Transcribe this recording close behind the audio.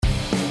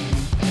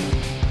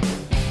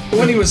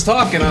When he was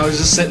talking, I was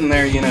just sitting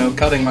there,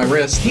 cutting my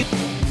wrist. I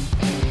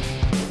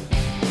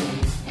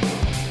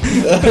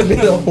made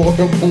a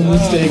horrible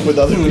mistake with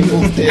other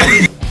people's dick.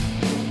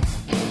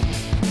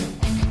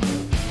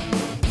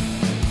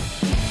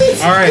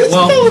 All right,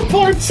 well, fell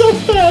apart so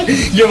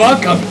fast. You're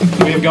welcome.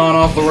 We have gone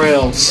off the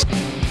rails.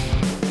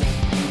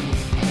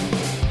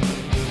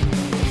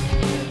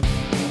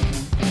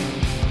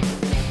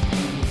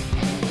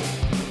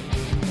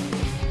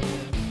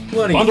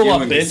 What are Bundle you up,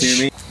 doing, bitch.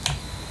 Sumi?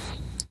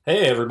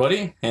 Hey,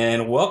 everybody,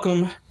 and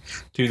welcome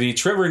to the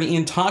Trevor and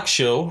Ian Talk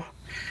Show,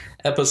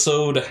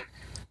 episode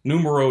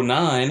numero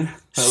 9.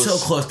 So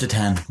close to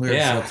 10. We were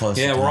so close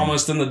to 10. We're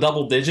almost in the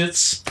double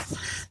digits.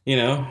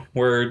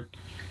 We're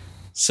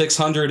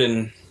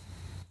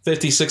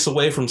 656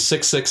 away from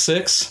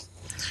 666.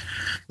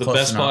 The Close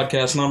best enough.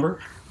 podcast number.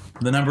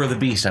 The number of the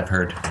beast, I've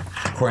heard.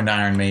 According to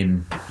Iron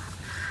Maiden.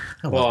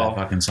 I love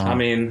that fucking song. I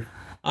mean,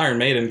 Iron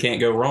Maiden can't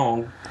go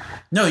wrong.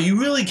 No,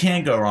 you really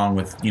can't go wrong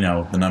with,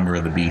 the number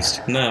of the beast.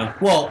 No.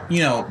 Well,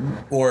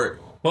 or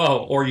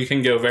you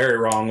can go very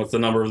wrong with the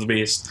number of the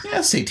beast.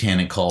 yeah,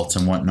 satanic cults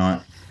and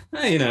whatnot.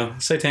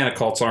 Satanic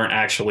cults aren't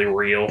actually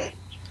real.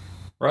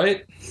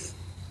 Right?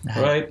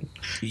 Right?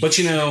 But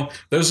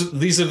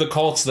these are the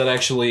cults that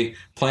actually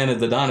planted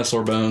the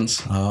dinosaur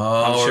bones.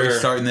 Oh, we're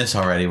starting this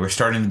already. We're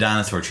starting the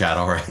dinosaur chat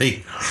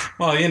already.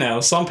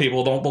 Well, some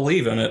people don't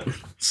believe in it.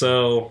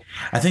 So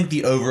I think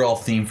the overall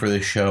theme for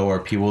this show are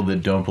people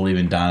that don't believe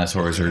in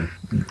dinosaurs are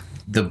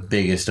the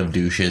biggest of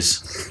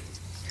douches.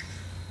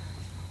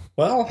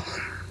 well,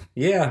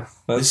 yeah.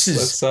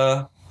 This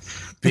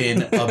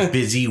been a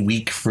busy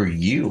week for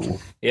you.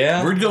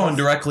 Yeah. We're going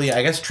directly.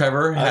 I guess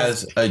Trevor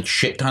has a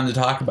shit ton to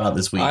talk about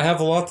this week. I have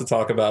a lot to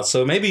talk about,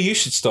 so maybe you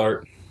should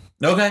start.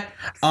 Okay.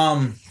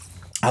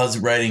 I was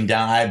writing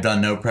down. I've done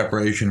no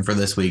preparation for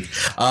this week.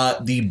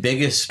 The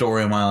biggest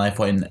story in my life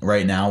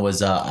right now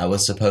was I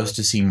was supposed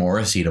to see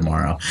Morrissey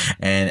tomorrow,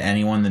 and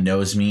anyone that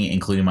knows me,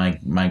 including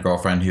my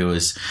girlfriend, who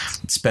has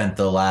spent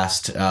the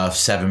last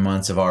 7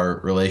 months of our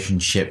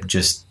relationship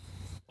just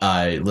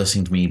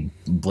listening to me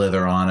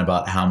blither on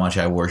about how much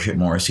I worship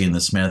Morrissey and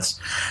the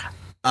Smiths.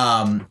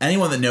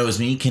 Anyone that knows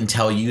me can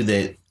tell you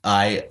that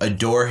I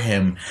adore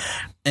him.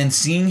 And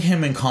seeing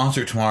him in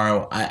concert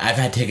tomorrow, I've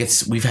had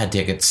tickets. We've had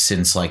tickets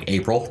since like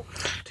April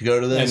to go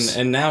to this.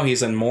 And now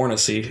he's in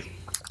Morrissey.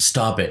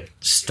 Stop it.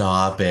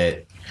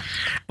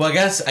 Well, I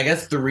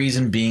guess the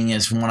reason being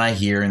is from what I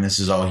hear, and this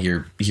is all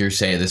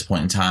hearsay at this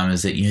point in time,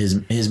 is that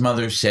his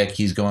mother's sick.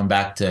 He's going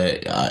back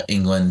to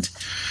England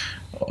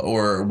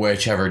or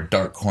whichever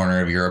dark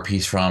corner of Europe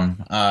he's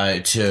from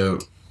to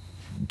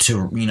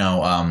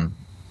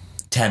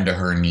tend to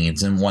her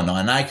needs and whatnot,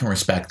 and I can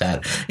respect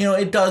that.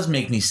 It does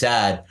make me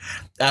sad.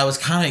 I was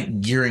kind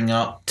of gearing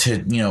up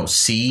to,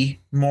 see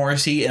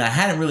Morrissey, and I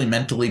hadn't really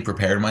mentally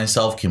prepared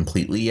myself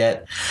completely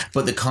yet,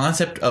 but the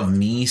concept of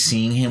me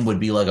seeing him would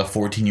be like a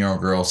 14-year-old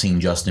girl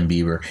seeing Justin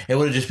Bieber. It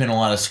would have just been a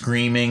lot of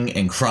screaming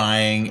and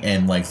crying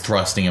and, like,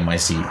 thrusting in my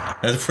seat.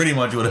 That's pretty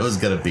much what it was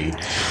going to be.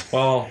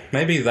 Well,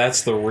 maybe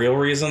that's the real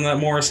reason that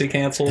Morrissey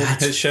canceled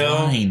his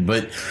show. Fine,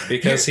 but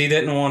because he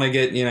didn't want to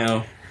get,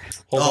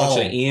 whole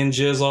bunch of Ian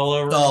jizz all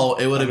over. Oh,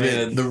 it would have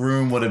been the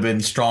room would have been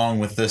strong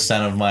with the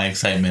scent of my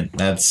excitement.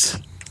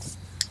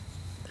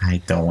 I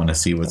don't want to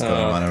see what's going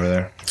on over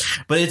there.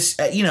 But it's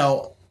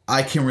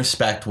I can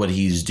respect what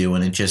he's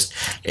doing. I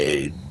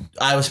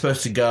was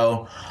supposed to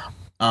go.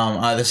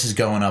 This is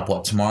going up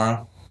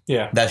tomorrow.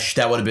 Yeah,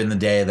 that would have been the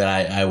day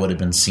that I would have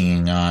been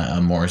seeing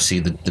Morrissey,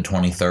 the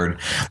 23rd.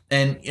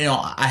 And,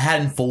 I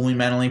hadn't fully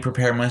mentally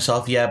prepared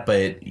myself yet,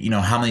 but,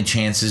 how many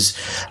chances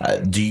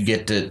do you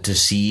get to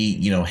see,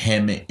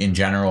 him in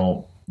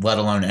general, let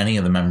alone any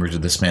of the members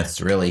of the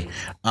Smiths, really?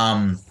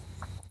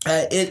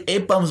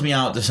 It bums me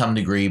out to some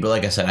degree, but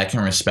like I said, I can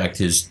respect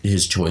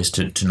his choice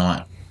to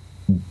not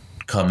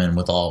come in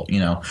with all,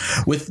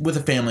 with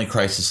a family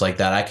crisis like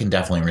that. I can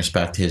definitely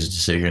respect his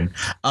decision.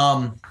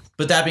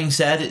 But that being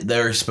said,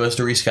 they're supposed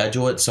to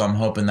reschedule it, so I'm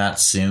hoping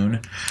that's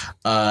soon.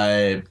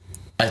 I'm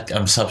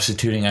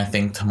substituting, I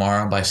think,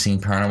 tomorrow by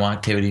seeing Paranormal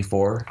Activity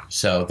 4,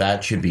 so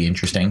that should be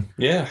interesting.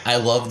 Yeah. I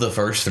love the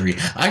first 3.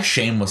 I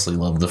shamelessly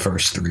love the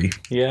first 3.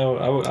 Yeah,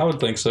 I would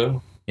think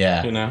so.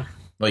 Yeah.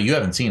 Well, you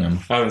haven't seen them.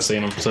 I haven't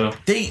seen them, so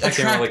they I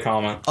can't really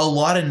comment. A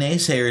lot of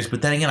naysayers,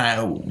 but then again,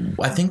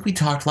 I think we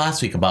talked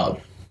last week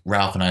about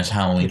Ralph and I's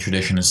Halloween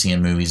tradition of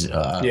seeing movies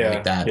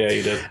like that. Yeah,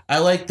 you did. I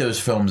like those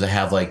films that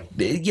have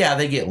they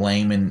get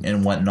lame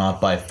and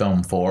whatnot by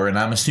film 4, and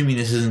I'm assuming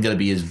this isn't going to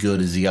be as good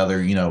as the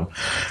other,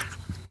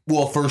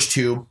 first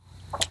 2.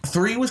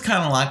 3 was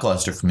kind of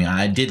lackluster for me.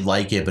 I did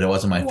like it, but it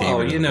wasn't my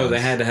favorite. Well,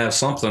 they had to have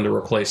something to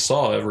replace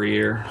Saw every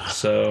year,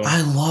 so... I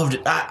loved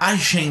it. I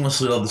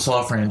shamelessly love the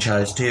Saw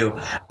franchise, too.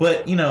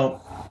 But,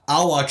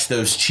 I'll watch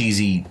those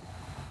cheesy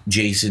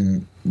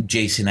Jason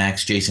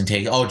X, Jason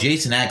Take... Oh,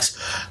 Jason X...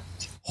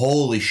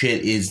 Holy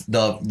shit, is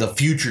the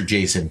future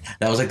Jason.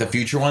 That was like the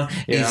future one.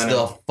 Yeah, is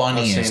the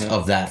funniest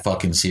of that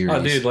fucking series.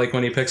 Oh, dude, like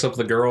when he picks up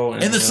the girl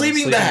in the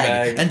sleeping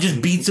bag and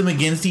just beats them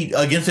against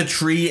a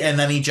tree and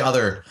then each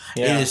other.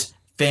 Yeah. It is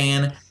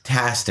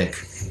fantastic.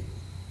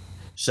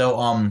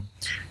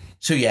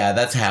 So yeah,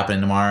 that's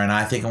happening tomorrow, and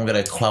I think I'm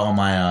gonna quell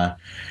my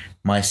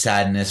my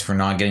sadness for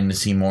not getting to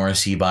see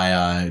Morrissey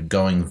by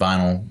going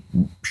vinyl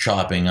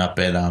shopping up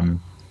at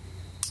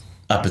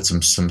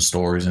some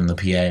stores in the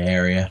PA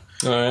area.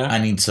 Oh yeah. I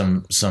need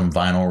some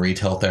vinyl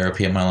retail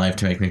therapy in my life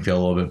to make me feel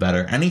a little bit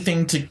better.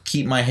 Anything to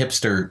keep my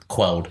hipster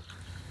quelled.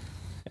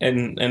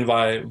 And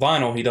by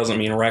vinyl, he doesn't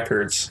mean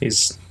records. He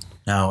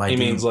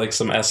means like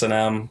some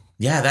S&M.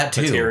 Yeah, that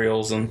too.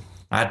 Materials and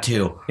that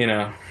too. You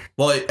know.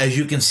 Well, as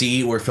you can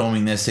see, we're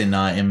filming this in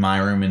my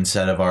room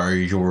instead of our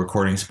usual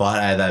recording spot.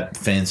 I have that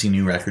fancy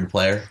new record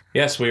player.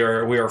 Yes, we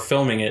are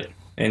filming it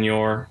in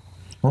your.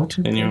 We'll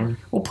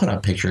put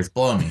up pictures.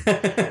 Blow me.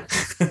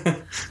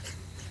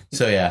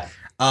 So yeah.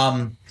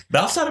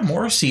 But outside of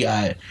Morrissey,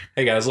 hey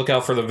guys, look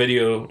out for the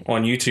video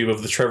on YouTube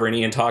of the Trevor and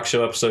Ian Talk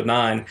Show episode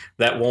 9.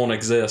 That won't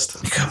exist.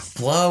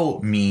 Blow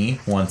me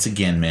once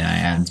again, may I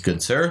add,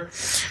 good sir.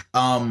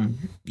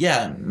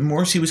 Yeah,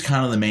 Morrissey was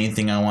kind of the main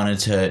thing I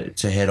wanted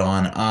to hit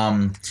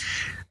on.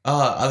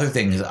 Other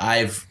things,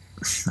 I've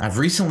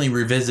recently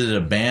revisited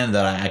a band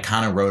that I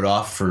kind of wrote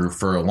off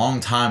for a long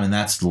time, and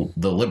that's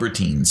the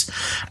Libertines.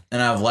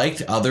 And I've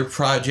liked other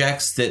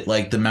projects that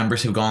like the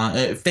members have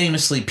gone.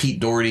 Famously, Pete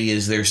Doherty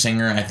is their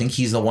singer. I think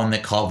he's the one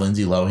that called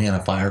Lindsay Lohan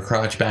a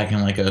firecrotch back in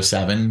like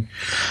 2007.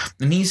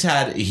 And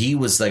he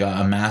was like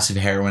a massive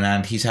heroin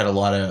addict. He's had a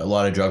lot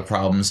of drug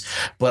problems.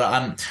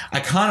 But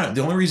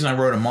the only reason I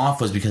wrote him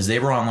off was because they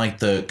were on like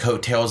the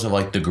coattails of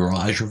like the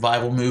garage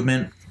revival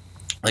movement.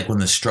 Like when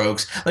the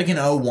Strokes, like in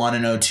 2001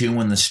 and 2002,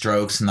 when the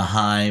Strokes and the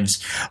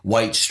Hives,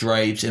 White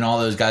Stripes, and all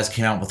those guys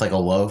came out with like a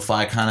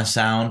lo-fi kind of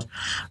sound.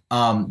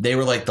 They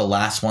were like the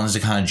last ones to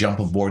kind of jump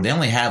aboard. They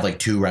only had like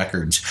 2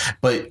 records,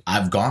 but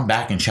I've gone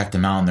back and checked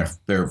them out, and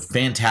they're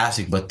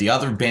fantastic. But the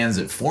other bands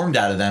that formed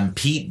out of them,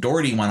 Pete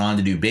Doherty went on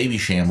to do Baby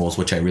Shambles,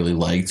 which I really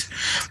liked,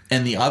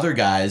 and the other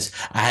guys,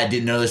 I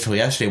didn't know this till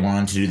yesterday, went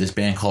on to do this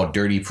band called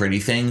Dirty Pretty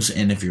Things.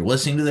 And if you're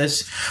listening to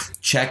this,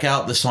 check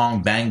out the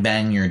song "Bang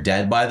Bang You're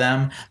Dead" by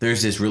them.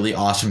 There's this really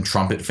awesome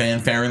trumpet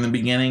fanfare in the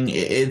beginning.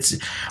 It's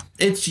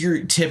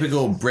your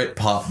typical Brit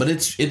pop, but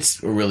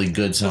it's a really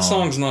good song. The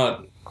song's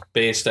not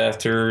based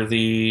after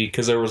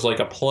because there was like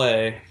a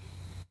play,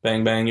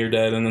 Bang Bang You're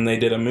Dead, and then they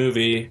did a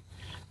movie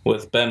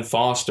with Ben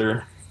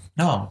Foster.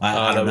 No,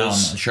 I don't know. I'm not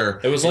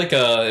sure. It was like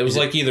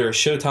either a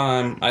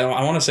Showtime. I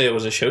want to say it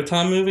was a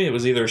Showtime movie. It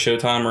was either a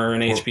Showtime or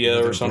an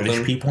HBO or something.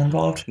 British people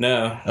involved?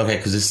 No. Okay,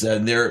 because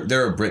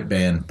they're a Brit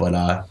band,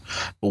 but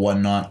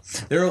whatnot.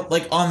 They're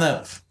like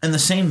in the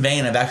same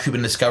vein. I've actually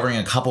been discovering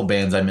a couple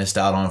bands I missed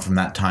out on from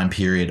that time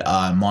period.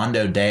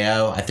 Mondo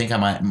Deo. I think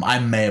I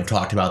may have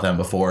talked about them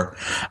before.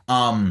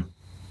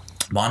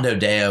 Mondo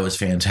Deo is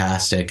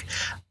fantastic.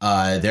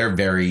 They're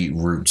very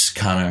roots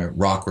kind of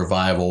rock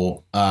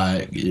revival.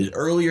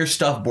 Earlier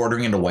stuff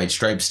bordering into White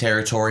Stripes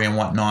territory and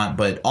whatnot,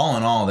 but all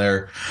in all,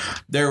 they're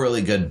a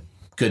really good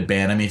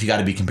band. I mean, if you got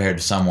to be compared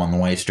to someone, the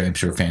White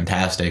Stripes are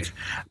fantastic.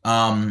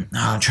 I'm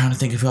trying to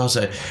think of who else.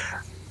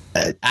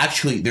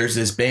 Actually, there's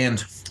this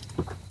band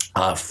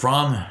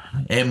from,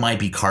 it might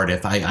be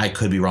Cardiff, I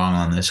could be wrong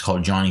on this,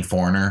 called Johnny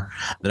Foreigner,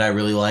 that I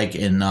really like,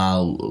 in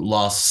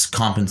Los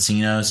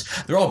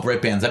Campesinos. They're all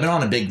Brit bands. I've been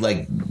on a big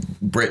like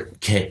Brit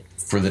kick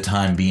for the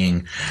time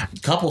being. A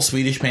couple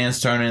Swedish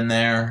bands thrown in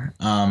there.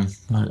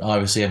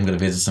 Obviously I'm going to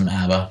visit some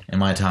ABBA in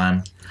my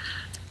time.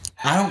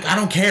 I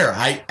don't care.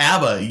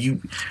 ABBA,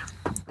 you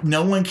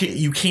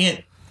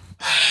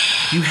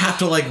have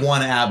to like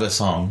one ABBA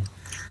song.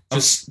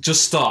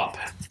 Just stop.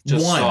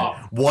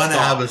 Stop.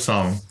 ABBA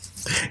song.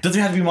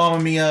 Doesn't have to be Mamma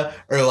Mia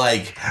or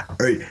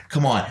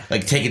come on,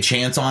 like Take a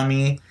Chance on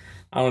Me.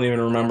 I don't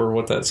even remember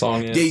what that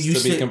song is. It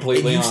used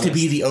to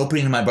be the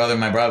opening of My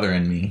Brother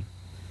and Me.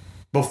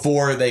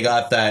 Before they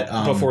got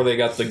that. Before they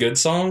got the good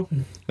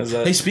song?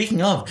 Hey,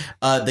 speaking of,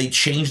 they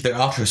changed their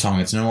outro song.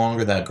 It's no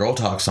longer that Girl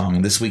Talk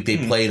song. This week they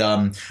played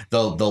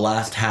the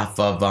last half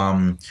of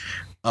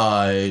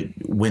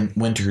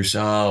Winters.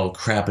 Oh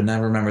crap! I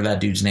never remember that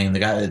dude's name. The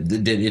guy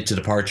that did It to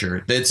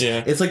Departure.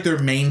 It's like their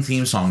main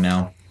theme song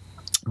now.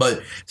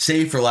 But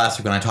save for last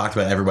week when I talked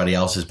about everybody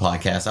else's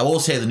podcast. I will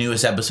say the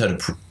newest episode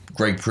of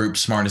Greg Proops,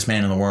 Smartest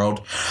Man in the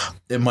World,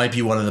 it might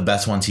be one of the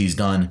best ones he's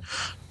done.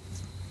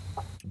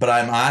 But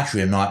I'm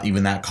not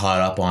even that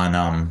caught up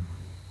on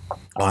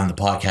the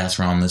podcast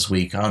realm this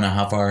week. I don't know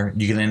how far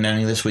you get into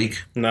any this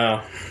week.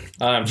 No,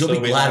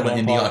 you'll be glad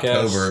when Indie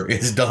October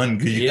is done.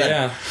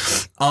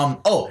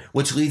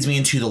 Which leads me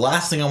into the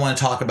last thing I want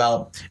to talk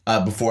about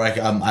before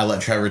I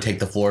let Trevor take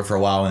the floor for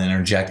a while and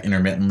interject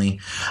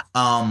intermittently.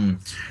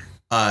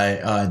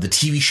 The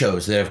TV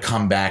shows that have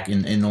come back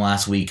in the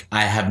last week.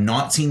 I have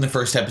not seen the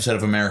first episode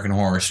of American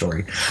Horror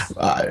Story.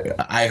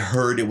 I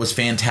heard it was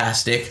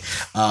fantastic.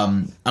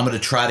 I'm going to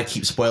try to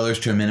keep spoilers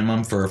to a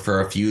minimum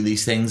for a few of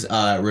these things.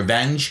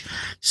 Revenge,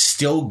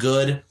 still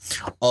good,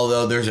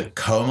 although there's a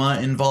coma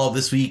involved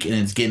this week and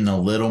it's getting a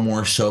little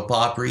more soap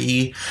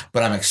opera-y,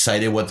 but I'm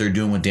excited what they're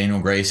doing with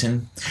Daniel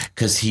Grayson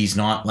because he's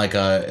not like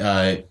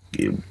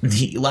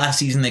last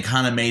season they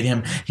kind of made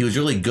him, he was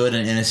really good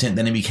and innocent,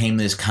 then he became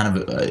this kind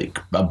of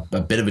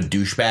a bit of a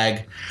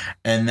douchebag,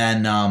 and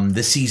then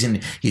this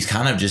season he's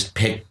kind of just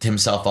picked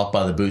himself up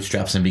by the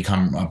bootstraps and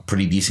become a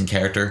pretty decent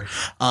character.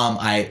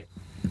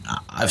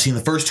 I've seen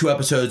the first 2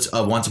 episodes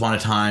of Once Upon a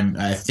Time.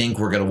 I think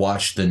we're going to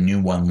watch the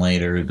new one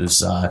later.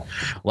 This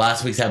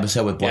last week's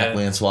episode with Black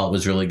Lancelot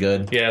was really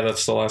good. Yeah,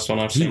 that's the last one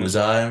I've seen. He was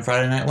in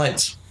Friday Night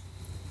Lights.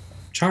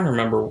 I'm trying to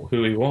remember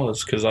who he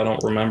was because I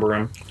don't remember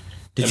him.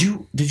 Did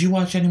you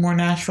watch any more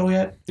Nashville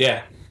yet?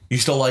 Yeah. You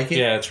still like it?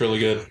 Yeah, it's really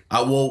good.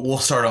 We'll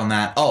start on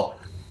that. Oh,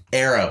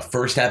 Arrow,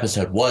 first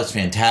episode was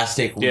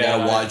fantastic. We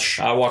gotta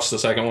watch. I watched the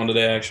second one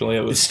today, actually.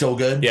 It's still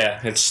good? Yeah,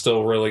 it's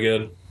still really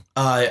good.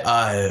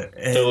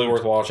 Totally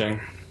worth watching.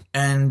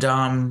 And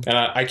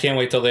I can't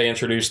wait till they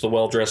introduce the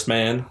well-dressed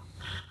man,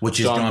 which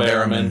is John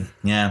Barrowman.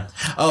 Yeah.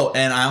 Oh,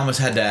 and I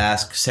almost had to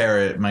ask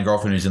Sarah, my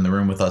girlfriend who's in the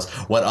room with us,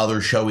 what other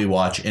show we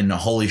watch, and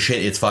holy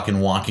shit, it's fucking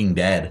Walking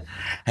Dead.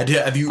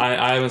 Have you?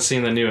 I haven't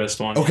seen the newest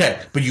one. Okay,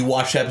 but you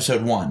watched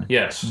episode 1.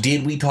 Yes.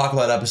 Did we talk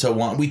about episode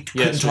 1? We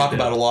couldn't talk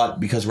about a lot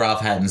because Ralph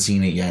hadn't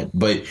seen it yet,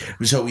 but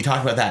so we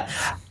talked about that.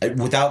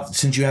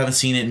 Since you haven't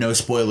seen it, no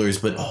spoilers,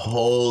 but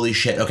holy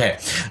shit. Okay,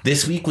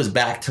 this week was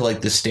back to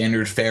like the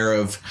standard fare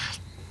of,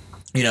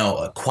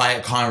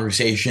 quiet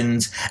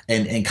conversations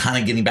and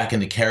kind of getting back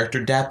into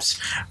character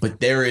depths. But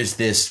there is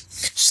this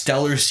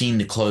stellar scene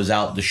to close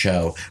out the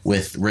show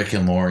with Rick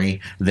and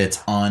Lori that's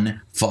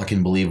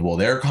unfucking believable.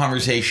 Their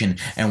conversation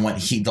and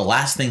the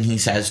last thing he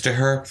says to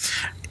her,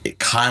 it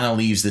kind of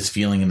leaves this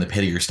feeling in the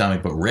pit of your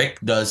stomach. But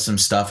Rick does some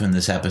stuff in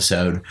this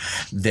episode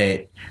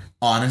that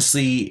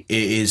honestly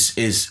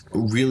is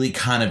really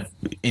kind of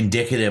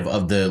indicative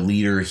of the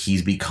leader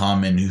he's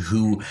become and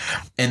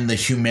the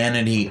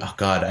humanity. Oh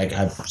God,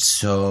 I'm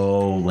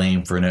so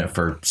lame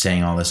for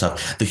saying all this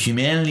stuff. The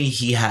humanity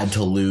he had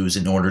to lose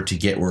in order to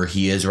get where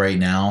he is right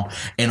now,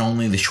 and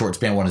only the short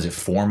span. What is it?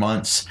 4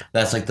 months.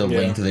 That's like the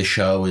length of the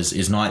show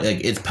is not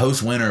like it's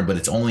post winter, but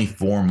it's only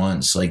 4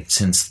 months. Like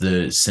since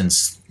the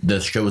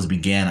show was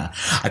began.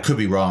 I could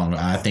be wrong.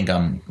 I think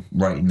I'm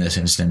right in this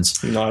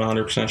instance. Not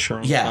 100% sure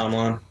on the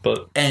timeline,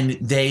 but and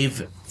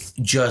they've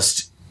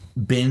just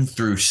been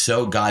through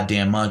so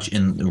goddamn much,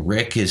 and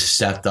Rick has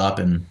stepped up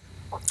in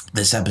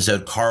this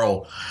episode.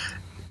 Carl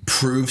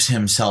proves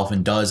himself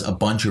and does a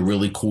bunch of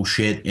really cool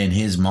shit, and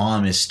his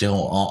mom is still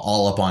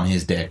all up on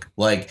his dick.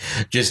 Like,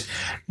 just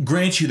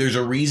grant you, there's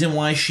a reason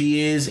why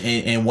she is,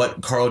 and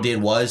what Carl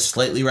did was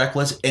slightly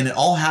reckless, and it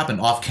all happened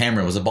off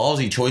camera. It was a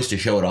ballsy choice to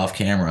show it off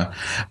camera,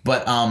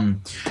 but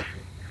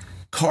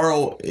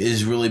Carl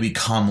is really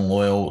become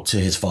loyal to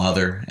his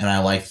father, and I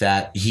like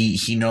that.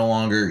 He no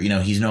longer,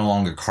 he's no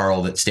longer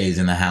Carl that stays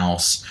in the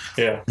house.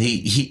 Yeah.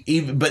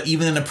 But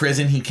even in a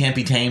prison, he can't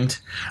be tamed.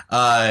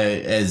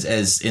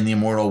 As in the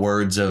immortal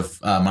words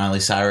of Miley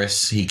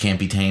Cyrus, he can't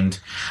be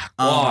tamed.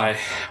 Why?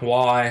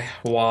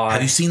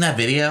 Have you seen that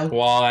video?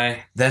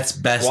 Why? That's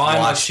best. Why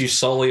must you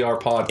sully our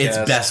podcast? It's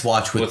best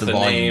watch with the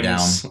volume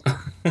names. down.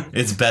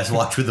 It's best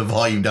watch with the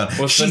volume down.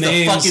 With She's the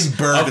a fucking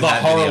bird of in the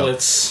that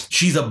harlots video.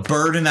 She's a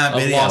bird in that of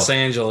video. Los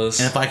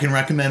Angeles. And if I can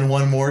recommend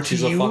one more to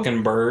She's you, a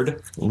fucking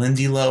bird.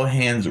 Lindsay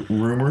Lohan's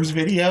Rumors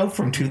video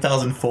from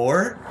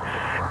 2004.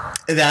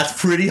 That's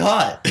pretty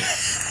hot.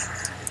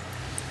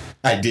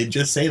 I did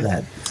just say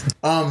that.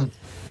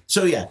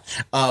 So yeah,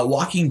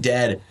 Walking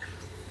Dead.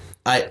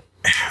 I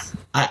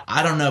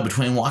don't know,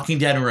 between Walking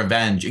Dead and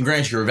Revenge, and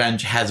granted,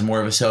 Revenge has more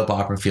of a soap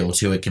opera feel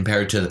to it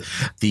compared to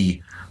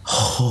the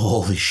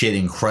holy shit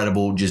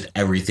incredible just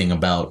everything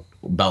about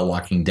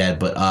Walking Dead,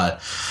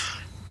 but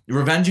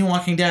Revenge and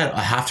Walking Dead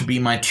have to be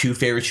my 2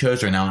 favorite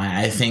shows right now.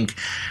 I think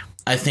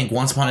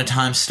Once Upon a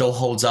Time still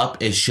holds up.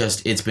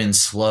 It's been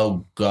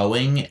slow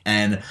going,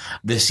 and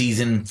this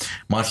season,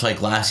 much like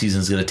last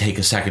season, is going to take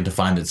a second to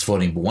find its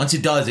footing. But once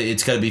it does,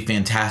 it's going to be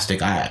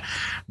fantastic.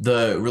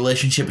 The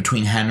relationship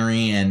between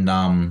Henry and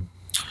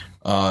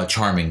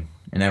Charming,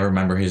 I never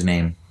remember his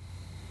name.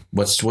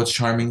 What's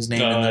Charming's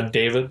name?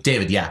 David.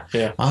 David, yeah.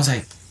 I was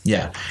like,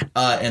 yeah.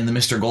 And the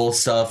Mr. Gold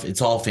stuff,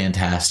 it's all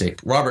fantastic.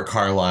 Robert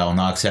Carlyle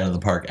knocks it out of the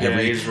park.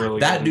 He's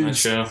really good in that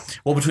show.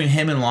 Well, between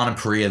him and Lana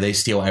Parrilla, they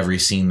steal every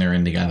scene they're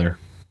in together.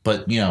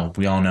 But, we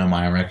all know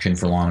my erection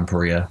for Lana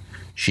Parrilla.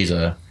 She's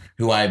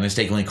who I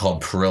mistakenly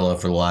called Parrilla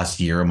for the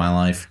last year of my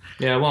life.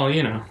 Yeah, well,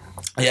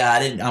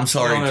 Yeah, I'm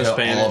sorry to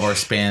Spanish, all of our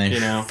Spanish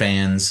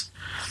fans.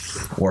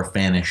 Or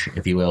Spanish,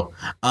 if you will.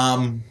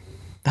 That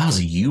was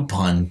a U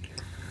pun.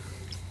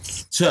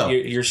 So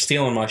you're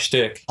stealing my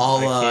shtick.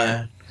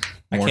 I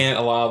can't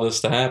allow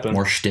this to happen.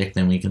 More shtick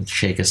than we can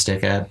shake a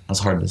stick at. That's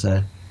hard to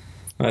say.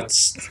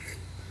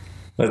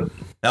 That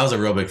was a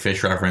Real Big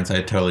Fish reference.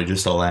 I totally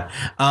just stole that.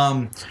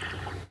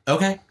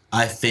 Okay.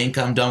 I think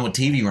I'm done with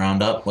TV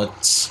Roundup.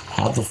 Let's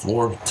have the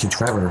floor to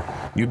Trevor.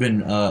 You've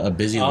been a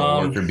busy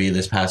little worker bee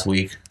this past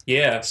week.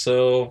 Yeah,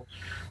 so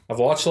I've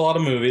watched a lot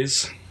of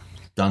movies.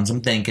 Done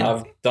some thinking.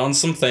 I've done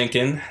some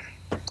thinking.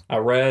 I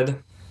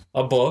read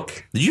a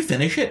book. Did you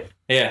finish it?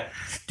 Yeah.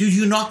 Dude,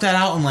 you knocked that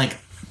out in like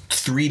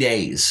 3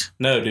 days.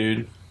 No,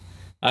 dude.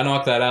 I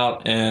knocked that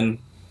out in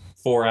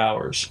 4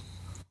 hours.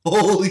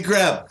 Holy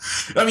crap.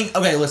 I mean,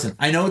 okay, listen.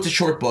 I know it's a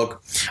short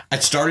book. I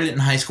started it in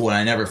high school and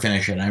I never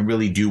finished it. And I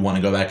really do want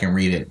to go back and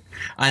read it.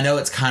 I know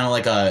it's kind of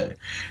like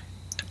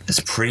it's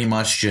pretty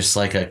much just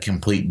like a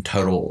complete and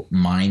total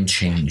mind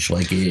change.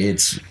 Like,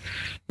 it's...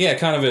 Yeah,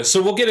 kind of is.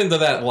 So we'll get into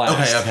that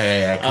last.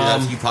 Okay, yeah.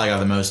 'Cause you probably got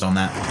the most on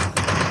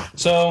that.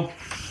 So,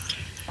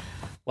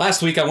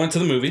 last week I went to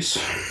the movies,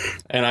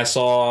 and I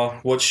saw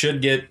what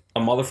should get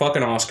a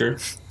motherfucking Oscar,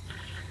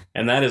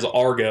 and that is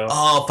Argo.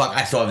 Oh, fuck.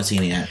 I still haven't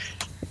seen it yet.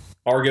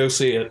 Argo,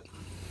 see it.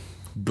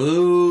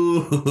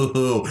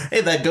 Boo.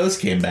 Hey, that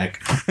ghost came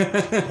back.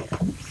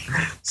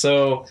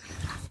 So,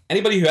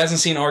 anybody who hasn't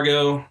seen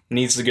Argo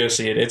needs to go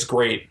see it. It's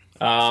great.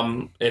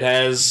 It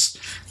has...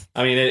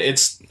 I mean,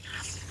 it's...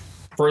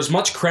 For as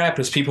much crap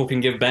as people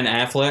can give Ben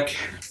Affleck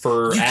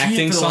for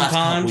acting sometimes...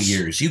 Last couple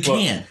years. You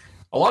can't.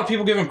 A lot of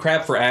people give him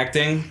crap for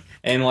acting,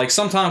 and, like,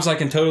 sometimes I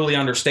can totally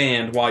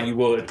understand why you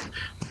would.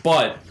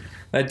 But...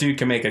 That dude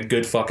can make a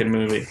good fucking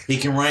movie. He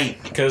can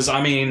write. Because,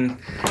 I mean,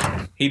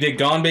 he did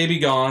Gone Baby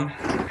Gone.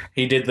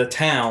 He did The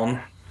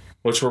Town,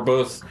 which were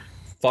both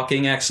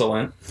fucking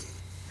excellent.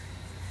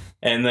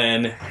 And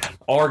then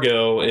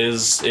Argo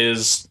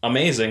is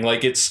amazing.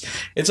 Like, it's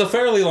a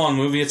fairly long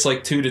movie. It's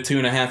like 2 to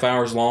 2.5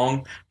 hours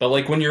long. But,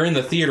 like, when you're in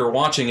the theater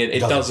watching it,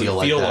 it doesn't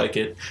feel like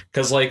it.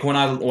 Because, like, when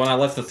I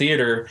left the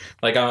theater,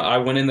 like, I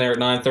went in there at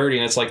 9:30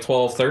 and it's like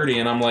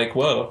 12:30 and I'm like,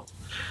 whoa.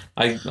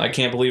 I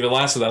can't believe it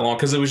lasted that long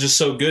because it was just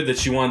so good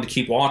that you wanted to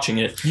keep watching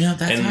it. You know,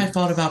 that's how I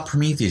thought about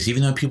Prometheus.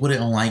 Even though people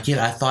didn't like it,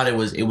 I thought it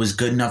was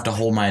good enough to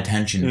hold my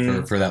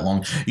attention for that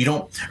long. You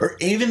don't, or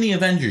even the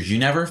Avengers. You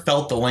never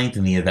felt the length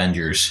in the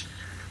Avengers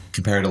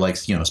compared to,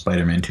 like, you know,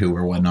 Spider-Man 2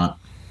 or whatnot.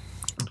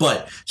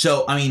 But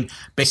so, I mean,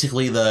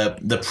 basically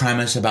the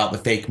premise about the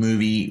fake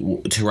movie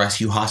to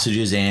rescue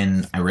hostages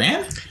in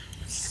Iran.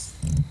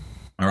 Am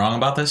I wrong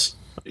about this?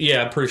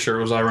 Yeah, I'm pretty sure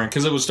it was Iran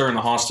because it was during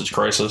the hostage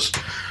crisis.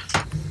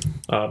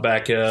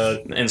 Back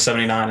in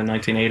 79 and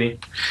 1980.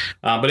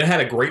 But it had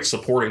a great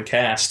supporting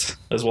cast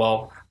as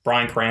well.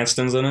 Bryan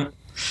Cranston's in it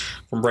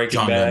from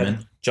Breaking Bad.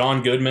 Goodman.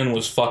 John Goodman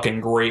was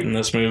fucking great in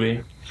this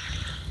movie.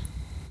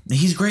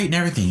 He's great in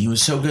everything. He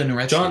was so good in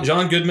Rescue.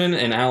 John Goodman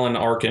and Alan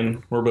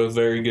Arkin were both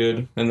very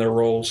good in their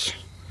roles.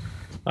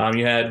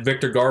 You had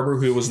Victor Garber,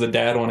 who was the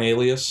dad on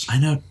Alias. I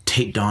know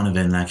Tate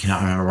Donovan, and I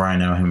cannot remember where I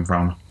know him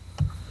from.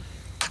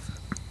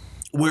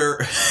 We're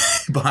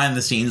behind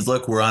the scenes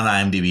look. We're on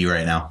IMDb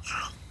right now.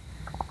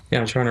 Yeah,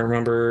 I'm trying to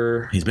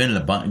remember. He's been in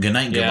a bunch. Good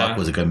Night and Good Luck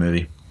was a good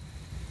movie.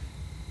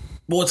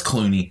 Well, it's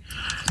Clooney.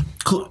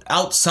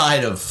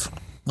 Outside of...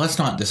 Let's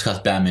not discuss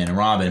Batman and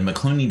Robin, but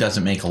Clooney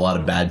doesn't make a lot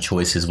of bad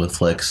choices with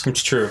flicks.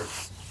 It's true.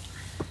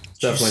 It's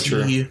definitely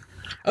true.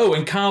 Oh,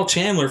 and Kyle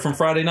Chandler from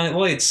Friday Night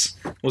Lights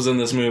was in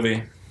this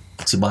movie.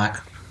 Is he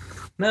black?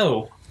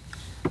 No.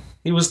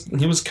 He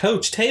was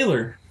Coach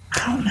Taylor.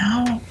 I don't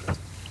know.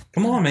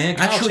 Come on, man.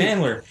 Kyle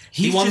Chandler.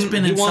 He's just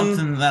been in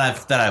something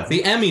that I've...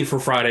 The Emmy for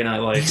Friday Night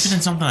Lights. He's been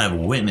in something I've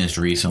witnessed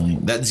recently.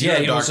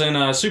 He was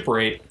in Super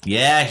 8.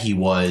 Yeah, he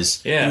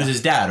was. Yeah. He was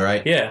his dad,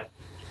 right? Yeah.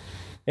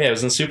 Yeah, it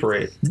was in Super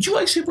 8. Did you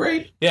like Super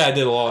 8? Yeah, I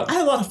did a lot. I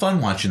had a lot of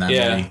fun watching that movie.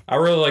 Yeah, I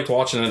really liked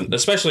watching it,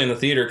 especially in the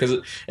theater, because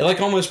it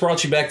like almost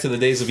brought you back to the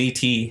days of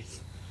E.T.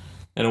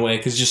 in a way,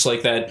 because just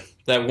like that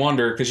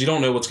wonder, because you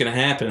don't know what's going to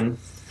happen.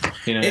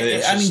 You know,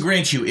 I mean,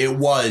 grant you, it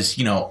was,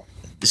 you know,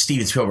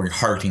 Steven Spielberg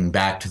harking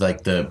back to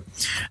like the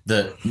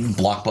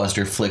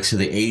blockbuster flicks of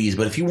the 80s,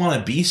 but if you want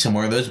to be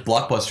somewhere, those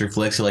blockbuster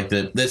flicks are like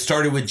that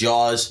started with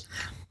Jaws,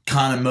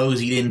 kind of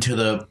moseyed into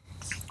the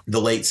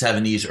late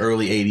 70s,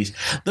 early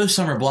 80s. Those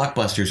summer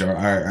blockbusters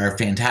are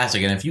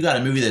fantastic, and if you got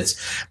a movie that's,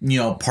 you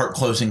know, part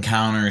Close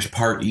Encounters,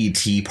 part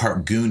E.T.,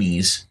 part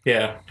Goonies.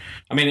 Yeah.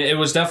 I mean,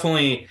 it's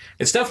definitely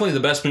the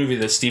best movie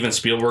that Steven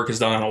Spielberg has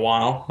done in a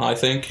while, I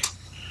think.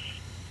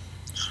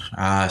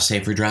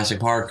 Save for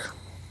Jurassic Park.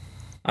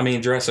 I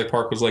mean, Jurassic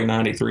Park was like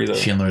 93, though.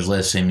 Schindler's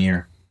List, same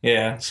year.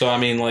 Yeah, so I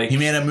mean, like... He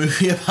made a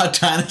movie about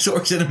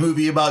dinosaurs and a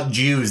movie about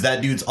Jews.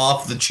 That dude's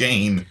off the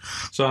chain.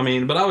 So, I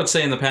mean, but I would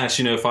say in the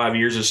past, 5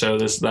 years or so,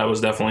 that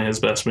was definitely his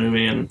best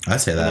movie. I'd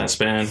say that. In that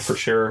span, for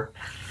sure.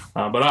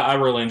 But I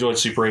really enjoyed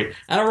Super 8.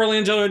 And I really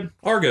enjoyed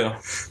Argo.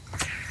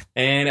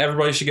 And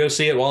everybody should go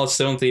see it while it's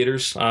still in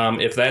theaters.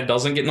 If that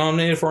doesn't get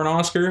nominated for an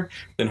Oscar,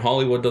 then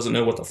Hollywood doesn't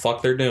know what the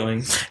fuck they're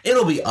doing.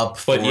 It'll be up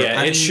for it. But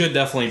yeah, it should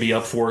definitely be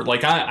up for it.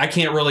 Like, I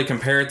can't really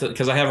compare it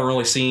because I haven't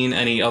really seen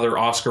any other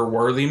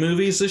Oscar-worthy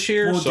movies this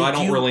year, so I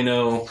don't really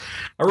know.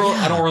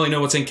 I don't really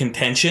know what's in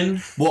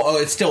contention. Well,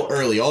 it's still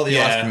early. All the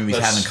Oscar movies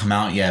haven't come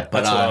out yet.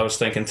 But that's what I was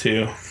thinking,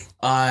 too.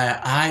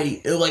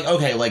 Like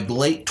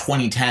late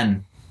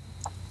 2010.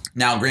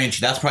 Now, grant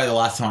you, that's probably the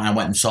last time I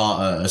went and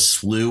saw a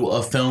slew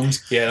of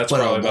films. Yeah, that's but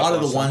probably a lot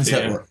of the ones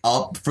that were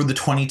up for the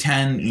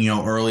 2010,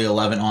 early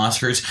 11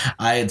 Oscars,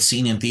 I had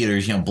seen in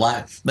theaters.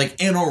 Black, like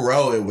in a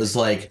row. It was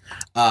like,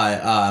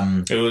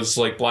 it was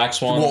like Black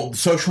Swan. Well,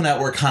 Social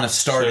Network kind of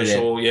started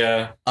it.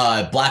 Yeah.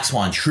 Black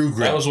Swan, True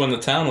Grit. That was when The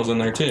Town was in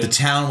there too. The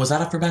Town, was that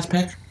up for Best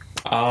Pick?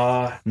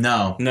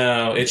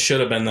 No, it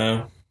should have been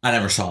though. I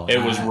never saw it.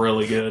 It was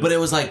really good. But it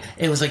was like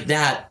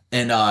that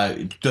and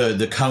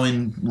the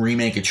Coen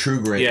remake of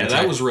True Grit. Yeah,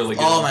 that was really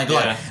good. Oh my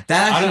god, Yeah.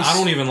 that actually, I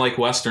don't even like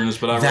westerns,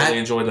 but I really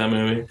enjoyed that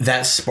movie.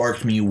 That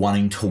sparked me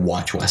wanting to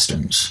watch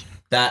westerns.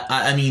 That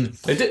I mean,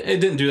 it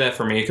didn't do that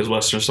for me because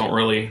westerns don't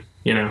really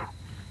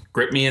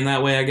grip me in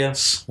that way, I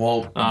guess.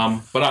 Well,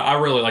 but I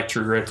really like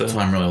True Grit. That's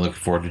why I'm really looking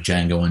forward to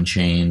Django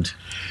Unchained.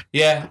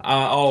 Yeah,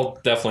 I'll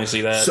definitely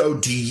see that. So,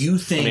 do you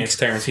think it's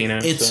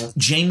Tarantino? It's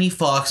Jamie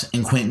Foxx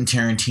and Quentin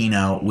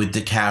Tarantino with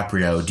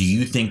DiCaprio. Do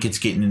you think it's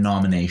getting a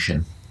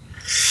nomination?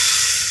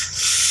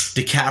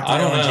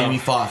 DiCaprio and Jamie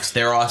Foxx,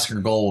 they're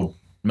Oscar gold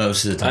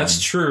most of the time. That's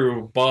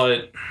true,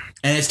 but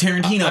it's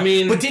Tarantino. I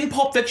mean, but didn't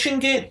Pulp Fiction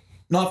get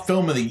not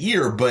Film of the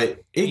Year,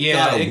 but it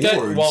got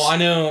awards? Well, I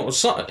know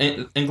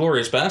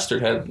Inglourious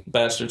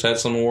Bastards had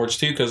some awards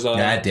too because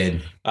that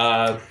did.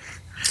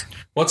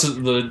 What's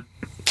the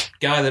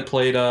guy that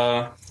played?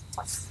 I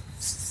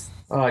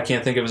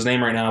can't think of his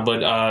name right now,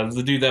 but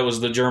the dude that was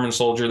the German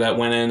soldier that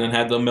went in and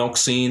had the milk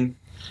scene.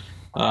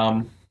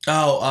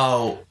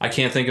 I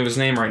can't think of his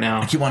name right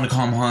now. I keep wanting to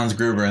call him Hans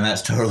Gruber, and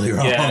that's totally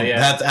wrong. Yeah.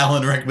 That's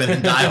Alan Rickman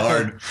in Die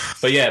Hard.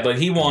 But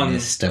he won.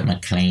 Mr.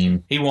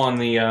 McLean. He won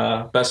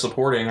the Best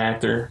Supporting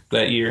Actor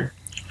that year.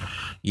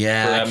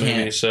 Yeah, for that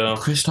movie. So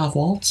Christoph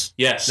Waltz.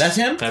 Yes, that's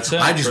him. That's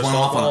him. I just went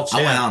off on.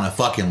 I went out on a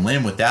fucking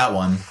limb with that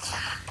one.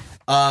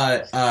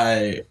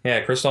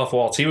 Yeah, Christoph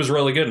Waltz. He was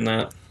really good in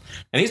that.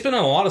 And he's been in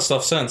a lot of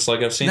stuff since.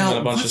 Like, I've seen him in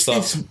a bunch of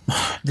stuff.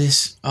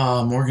 This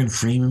Morgan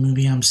Freeman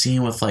movie I'm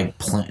seeing with, like,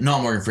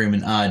 not Morgan Freeman,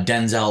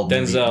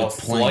 Denzel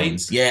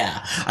Flight?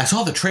 Yeah. I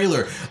saw the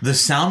trailer. The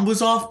sound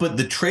was off, but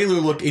the trailer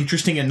looked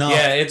interesting enough.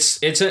 Yeah, it's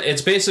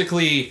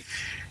basically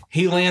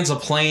he lands a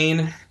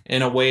plane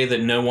in a way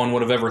that no one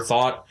would have ever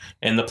thought,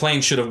 and the plane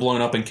should have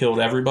blown up and killed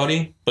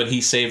everybody, but he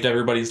saved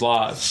everybody's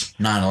lives.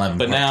 9/11.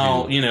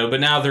 But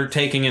now they're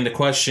taking into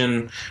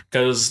question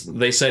because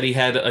they said he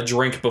had a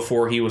drink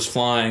before he was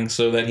flying,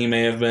 so that he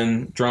may have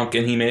been drunk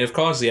and he may have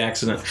caused the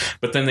accident.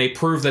 But then they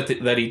prove that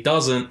he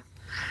doesn't.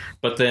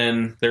 But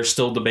then they're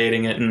still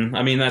debating it, and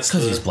I mean that's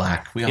because he's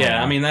black.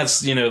 I mean that's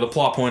the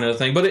plot point of the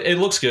thing. But it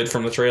looks good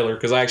from the trailer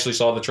because I actually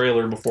saw the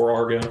trailer before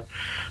Argo.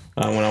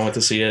 When I went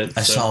to see it.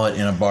 I saw it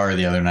in a bar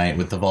the other night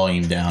with the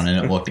volume down,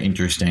 and it looked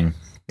interesting.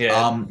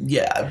 Yeah.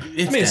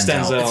 It's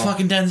Denzel. It's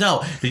fucking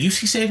Denzel. Did you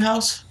see Safe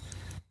House?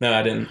 No,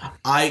 I didn't.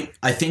 I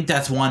think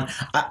that's one.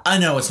 I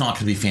know it's not going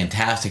to be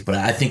fantastic, but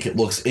I think it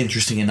looks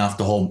interesting enough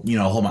to hold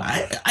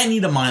I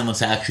need a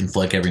mindless action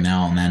flick every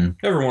now and then.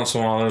 Every once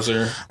in a while, those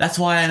are. That's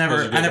why I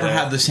never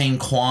had the same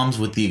qualms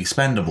with the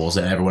Expendables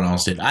that everyone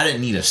else did. I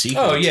didn't need a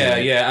sequel. Oh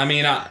yeah. I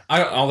mean,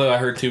 although I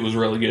heard 2 was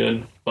really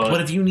good,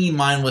 but if you need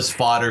mindless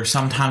fodder,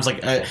 sometimes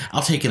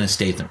I'll take in a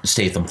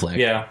Statham flick.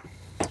 Yeah,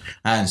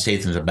 and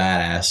Statham's a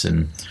badass,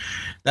 and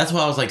that's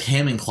why I was like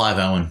him and Clive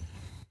Owen.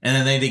 And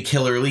then they did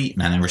Killer Elite,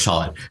 and I never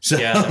saw it. So,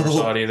 yeah, I never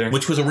saw it either.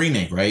 Which was a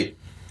remake, right?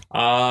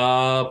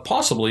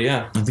 Possibly,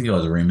 yeah. I think it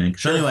was a remake.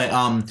 So anyway,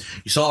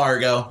 you saw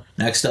Argo.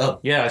 Next up.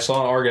 Yeah, I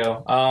saw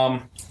Argo.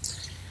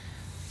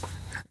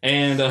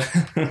 And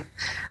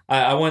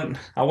I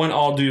went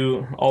all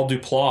du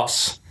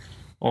plus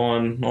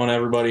on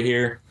everybody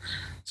here.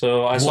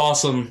 So I saw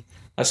some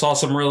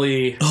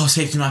really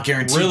safety not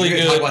guaranteed. Really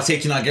good. Talk about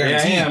safety not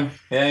guaranteed. Yeah,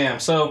 I am.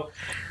 So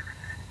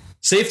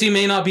safety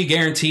may not be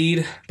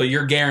guaranteed, but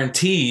you're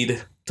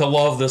guaranteed to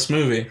love this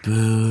movie.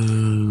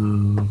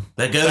 Boo.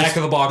 That goes. Back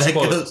of the box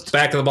quote.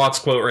 Back of the box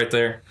quote right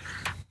there.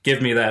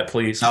 Give me that,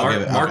 please.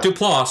 Mark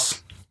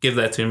Duplass, give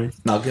that to me.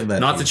 I'll give that.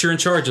 Not that you're in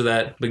charge of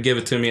that, but give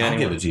it to me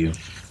anyway. I'll give it to you.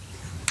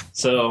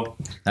 So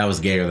that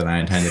was gayer than I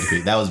intended to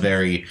be. That was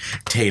very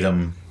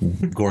Tatum,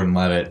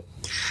 Gordon-Levitt.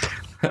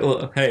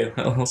 Hey,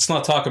 let's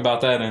not talk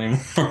about that anymore.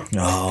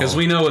 Because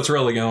we know what's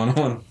really going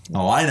on.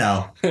 Oh, I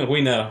know.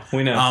 We know.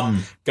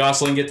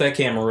 Gosling, get that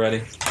camera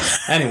ready.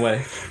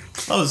 Anyway.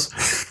 Was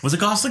it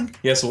Gosling?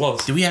 Yes, it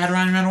was. Did we add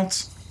Ryan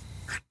Reynolds?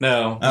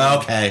 No.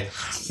 Okay.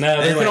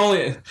 No,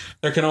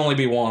 there can only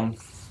be one.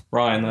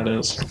 Ryan, that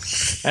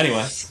is.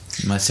 Anyway.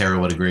 My Sarah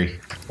would agree.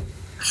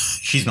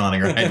 She's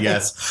nodding her head,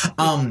 yes.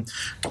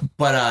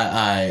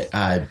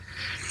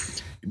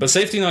 But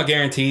Safety Not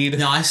Guaranteed.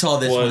 No, I saw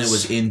this when it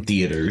was in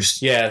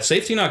theaters. Yeah,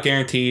 Safety Not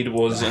Guaranteed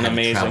was an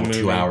amazing movie.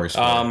 2 hours.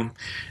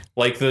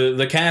 Like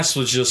the cast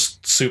was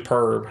just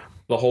superb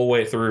the whole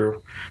way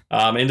through,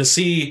 and to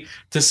see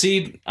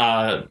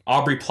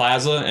Aubrey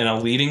Plaza in a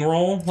leading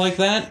role like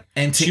that,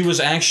 and she was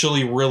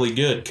actually really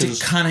good to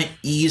kind of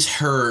ease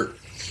her.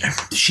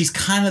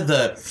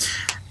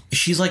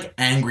 She's like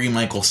angry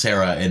Michael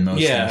Cera in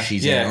most things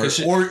she's in. Or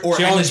she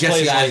always the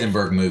Jesse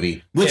Eisenberg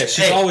movie. Which,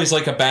 she's always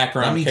like a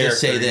background character. Let me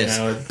just say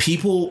this.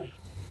 People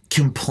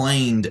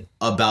complained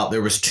about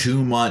there was such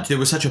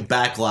a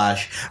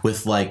backlash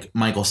with like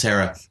Michael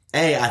Cera.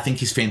 I think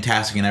he's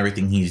fantastic in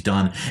everything he's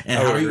done. And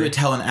how are you going to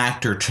tell an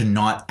actor to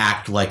not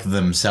act like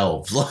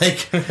themselves?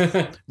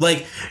 Okay.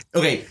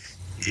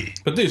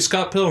 But dude,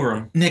 Scott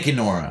Pilgrim. Nick and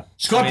Nora.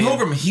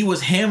 Pilgrim, he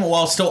was him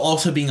while still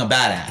also being a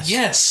badass.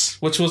 Yes,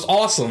 which was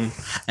awesome.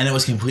 And it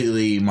was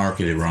completely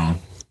marketed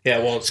wrong. Yeah,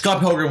 well... Scott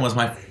Pilgrim was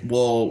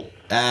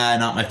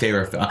not my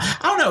favorite film. I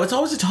don't know. It's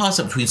always a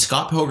toss-up between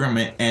Scott Pilgrim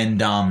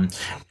and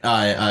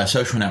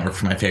Social Network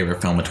for my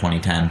favorite film of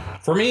 2010.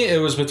 For me, it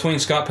was between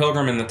Scott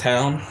Pilgrim and The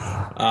Town,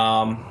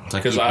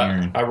 because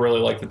I really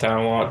like The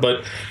Town a lot.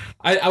 But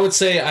I would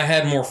say I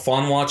had more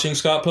fun watching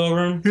Scott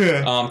Pilgrim.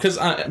 Yeah. Because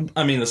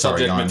I mean the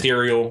subject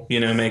material,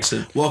 makes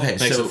it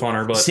makes it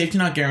funner. But Safety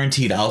Not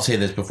Guaranteed. I'll say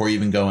this before you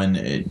even go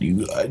in.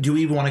 Do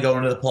we even want to go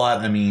into the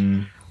plot? I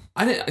mean,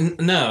 I didn't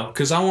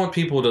because I want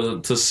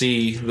people to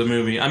see the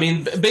movie. I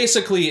mean,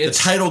 basically, the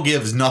title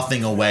gives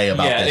nothing away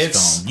about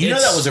this film. You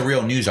know that was a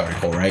real news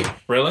article, right?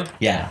 Really?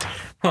 Yeah.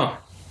 Huh.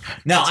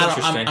 Now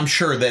I'm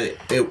sure that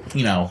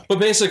it. But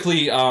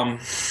basically,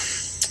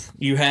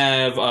 you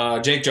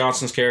have Jake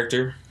Johnson's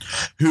character.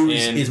 Who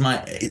is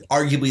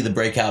arguably the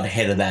breakout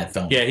hit of that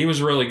film. Yeah, he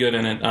was really good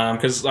in it.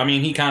 Because,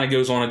 he kind of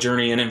goes on a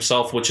journey in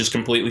himself, which is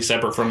completely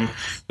separate from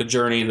the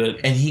journey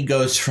that... And he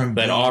goes from...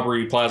 That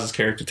Aubrey Plaza's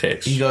character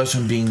takes. He goes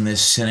from being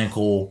this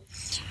cynical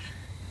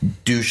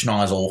douche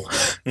nozzle,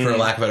 for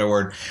lack of a better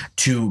word,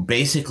 to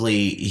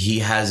basically he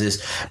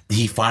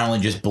finally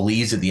just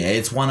believes at the end.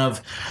 It's one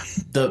of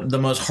the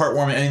most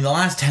heartwarming... I mean, the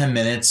last 10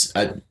 minutes,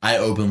 I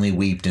openly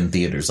weeped in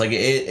theaters. Like,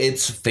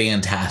 it's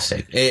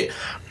fantastic.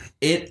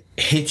 It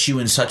hits you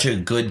in such a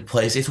good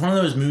place. It's one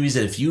of those movies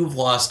that if you've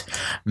lost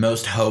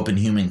most hope in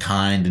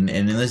humankind, and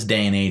in this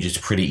day and age it's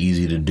pretty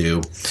easy to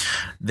do,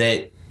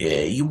 that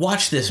you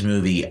watch this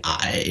movie,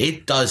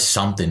 it does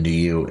something to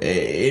you.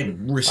 It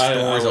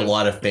restores a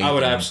lot of faith. I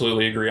would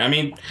absolutely agree. I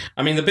mean,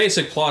 the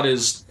basic plot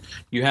is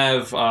you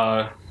have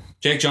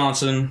Jake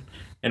Johnson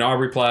and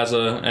Aubrey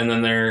Plaza, and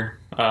then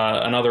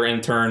another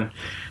intern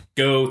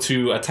go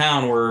to a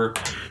town where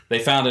they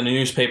found in a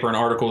newspaper an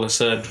article that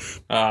said,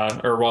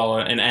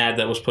 an ad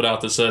that was put out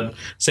that said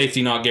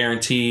safety not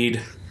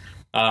guaranteed,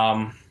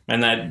 and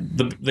that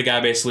the guy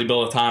basically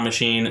built a time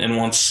machine and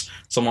wants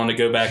someone to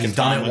go back. He's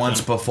done it once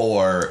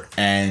before,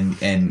 and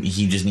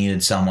he just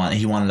needed someone.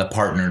 He wanted a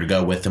partner to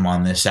go with him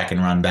on this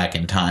second run back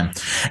in time.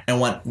 And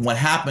what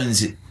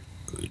happens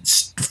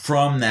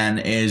from then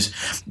is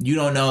you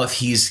don't know if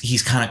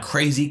he's kind of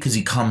crazy because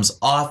he comes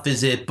off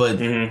as it, but.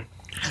 Mm-hmm.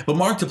 But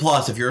Mark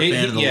Duplass, if you're a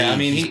fan of the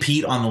league, he's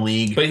Pete on the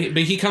league. But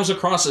he comes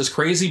across as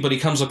crazy, but he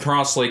comes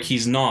across like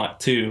he's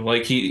not, too.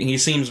 Like, he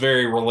seems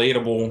very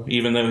relatable,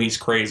 even though he's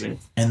crazy.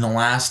 And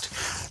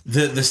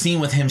the scene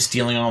with him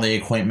stealing all the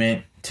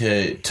equipment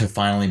to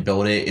finally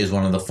build it is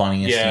one of the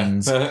funniest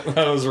scenes. Yeah,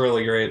 that was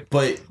really great.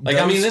 But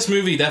this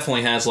movie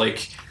definitely has,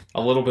 like,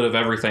 a little bit of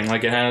everything.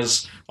 Like, it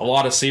has a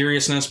lot of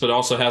seriousness, but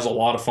also has a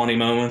lot of funny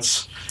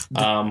moments.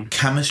 The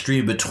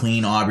chemistry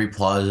between Aubrey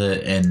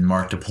Plaza and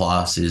Mark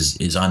Duplass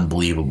is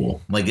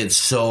unbelievable. Like, it's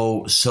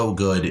so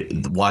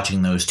good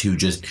watching those two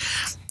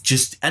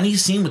just any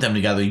scene with them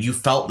together. You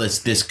felt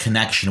this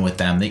connection with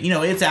them that,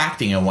 it's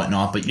acting and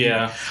whatnot, but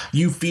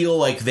you feel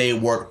like they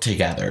work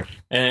together.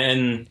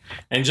 And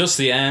just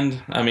the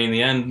end. I mean,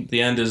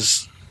 the end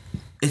is.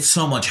 It's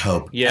so much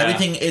hope. Yeah.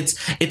 Everything. It's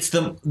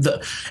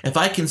the if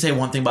I can say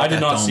one thing about that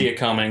film, I did not see it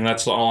coming.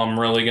 That's all I'm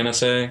really gonna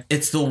say.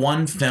 It's the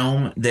one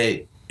film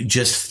that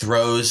just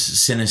throws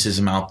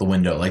cynicism out the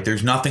window. Like,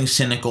 there's nothing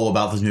cynical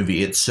about this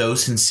movie. It's so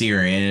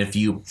sincere, and if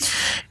you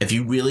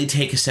really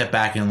take a step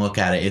back and look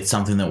at it, it's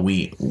something that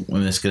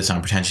this is gonna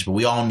sound pretentious, but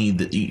we all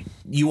need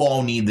you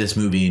all need this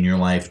movie in your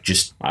life.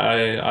 Just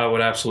I would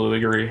absolutely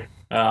agree.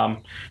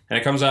 And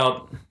it comes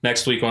out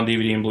next week on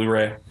DVD and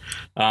Blu-ray.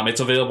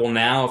 It's available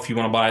now if you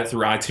want to buy it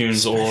through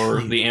iTunes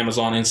or the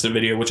Amazon Instant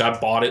Video, which I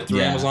bought it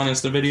through Amazon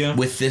Instant Video.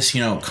 With this,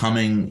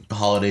 coming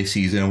holiday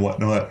season and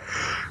whatnot,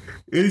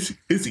 it's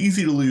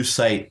easy to lose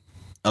sight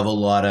of a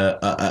lot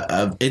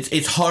of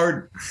it's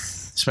hard,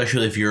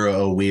 especially if you're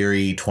a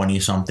weary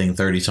 20-something,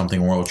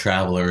 30-something world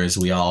traveler, as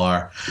we all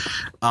are.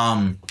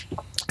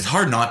 It's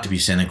hard not to be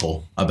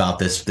cynical about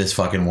this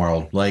fucking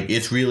world. Like,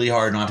 it's really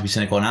hard not to be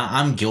cynical, and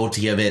I'm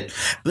guilty of it.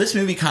 But this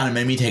movie kind of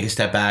made me take a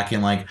step back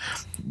and, like,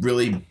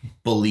 really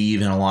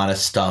believe in a lot of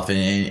stuff, and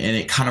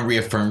it kind of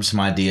reaffirms some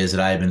ideas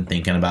that I had been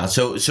thinking about.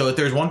 So if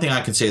there's one thing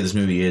I could say this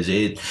movie is,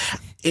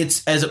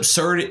 it's as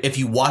absurd. If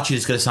you watch it,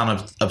 it's going to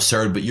sound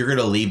absurd, but you're going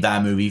to leave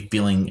that movie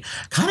feeling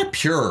kind of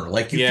pure.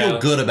 Like, you feel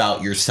good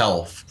about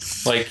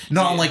yourself. Like,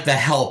 not like The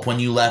Help, when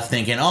you left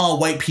thinking, oh,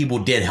 white people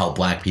did help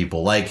black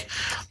people. Like,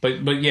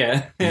 but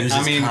yeah,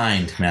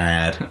 kind,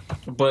 mad.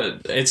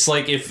 But it's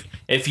like,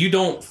 if you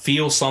don't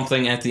feel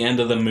something at the end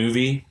of the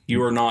movie,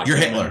 you are not. You're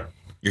Hitler.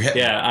 You're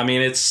Hitler. Yeah, I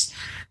mean,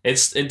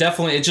 it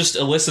definitely just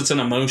elicits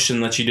an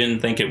emotion that you didn't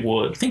think it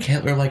would. I think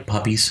Hitler liked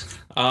puppies.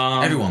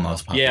 Everyone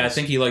loves puppies. Yeah, I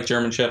think he liked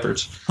German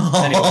Shepherds.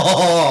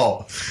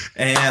 Oh,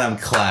 and I'm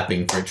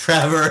clapping for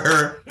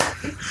Trevor.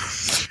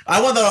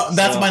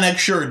 That's my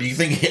next shirt. Do you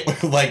think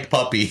Hitler liked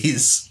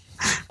puppies?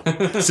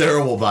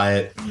 Sarah will buy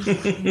it.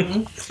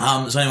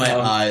 So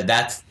anyway,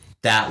 that's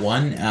that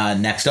one.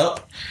 Next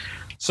up.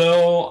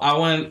 So I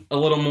went a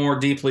little more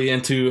deeply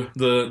into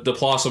the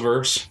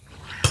Duplassiverse.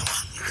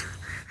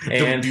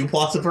 And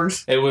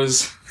Duplassiverse?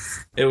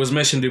 It was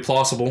Mission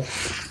Duplassible.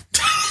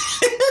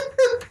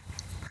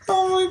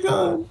 Oh my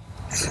god.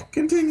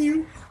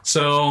 Continue.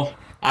 So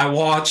I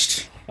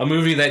watched a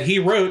movie that he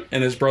wrote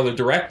and his brother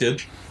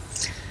directed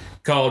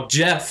called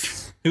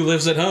Jeff Who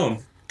Lives at Home.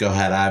 Go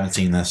ahead. I haven't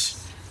seen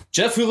this.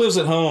 Jeff Who Lives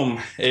at Home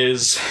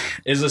is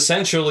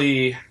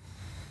essentially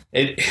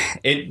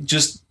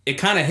it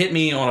kind of hit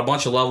me on a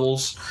bunch of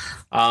levels.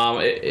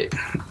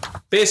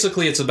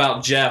 Basically, it's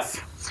about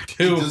Jeff,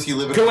 who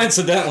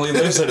coincidentally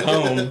lives at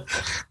home,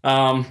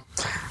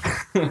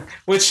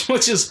 which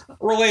is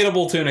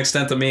relatable to an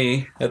extent to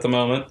me at the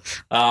moment.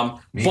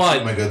 Me too,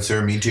 my good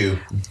sir. Me too.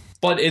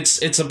 But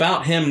it's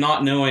about him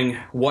not knowing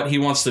what he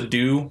wants to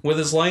do with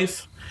his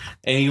life,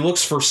 and he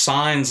looks for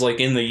signs like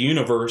in the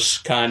universe,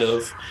 kind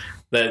of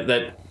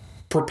that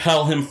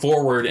propel him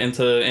forward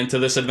into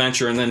this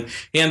adventure. And then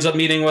he ends up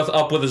meeting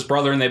up with his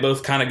brother, and they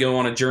both kind of go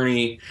on a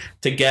journey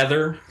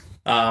together.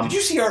 Did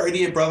you see Our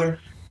Idiot Brother?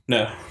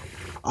 No.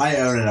 I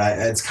own it.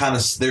 It's kind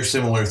of, there's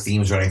similar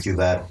themes running through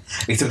that,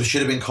 except it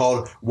should have been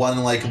called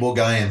One Likeable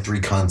Guy and Three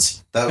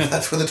Cunts.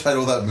 That's what the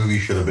title of that movie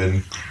should have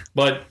been.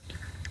 But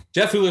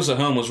Jeff Who Lives at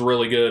Home was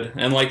really good,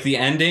 and like the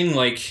ending,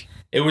 like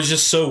it was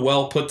just so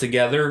well put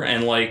together,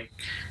 and like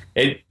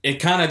it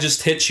kind of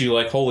just hits you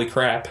like, holy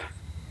crap,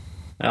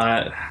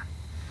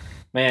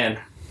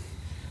 man.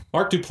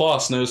 Mark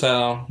Duplass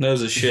knows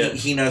his shit.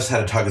 He knows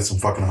how to tug at some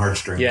fucking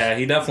heartstrings. Yeah,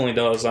 he definitely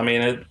does. I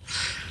mean,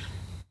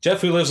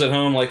 Jeff Who Lives at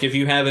Home, like, if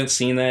you haven't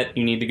seen that,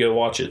 you need to go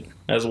watch it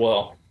as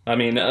well. I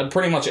mean,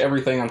 pretty much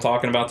everything I'm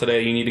talking about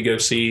today, you need to go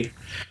see. You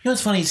know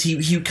what's funny is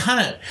he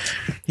kind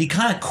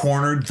of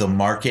cornered the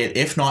market,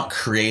 if not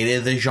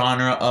created the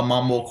genre of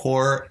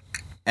mumblecore,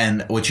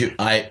 and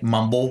I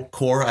mumbled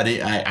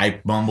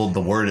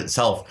the word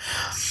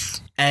itself.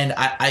 And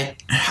I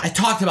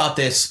talked about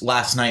this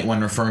last night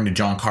when referring to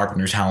John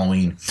Carpenter's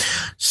Halloween.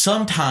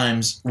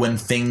 Sometimes when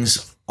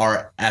things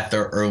are at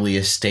their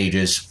earliest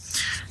stages,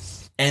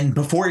 and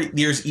before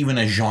there's even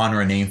a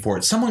genre name for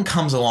it, someone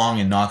comes along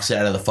and knocks it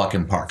out of the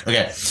fucking park.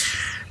 Okay,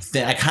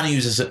 I kind of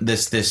used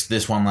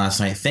this one last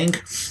night.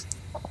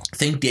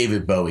 Think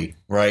David Bowie,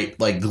 right?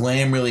 Like,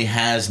 glam really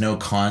has no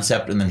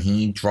concept, and then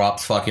he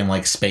drops fucking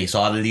like Space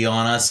Oddity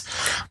on us.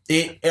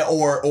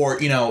 Or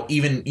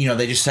even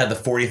they just had the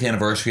 40th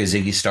anniversary of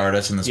Ziggy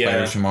Stardust and the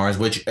Spiders from Mars,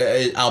 which,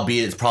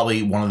 albeit it's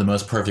probably one of the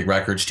most perfect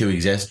records to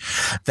exist.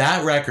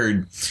 That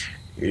record.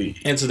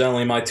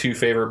 Incidentally, my two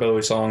favorite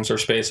Bowie songs are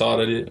Space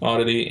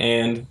Oddity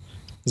and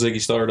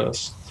Ziggy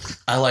Stardust.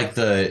 I like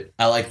the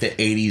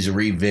 80s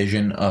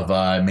revision of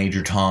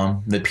Major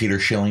Tom that Peter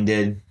Schilling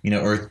did.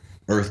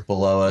 Earth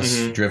Below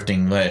Us,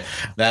 Drifting.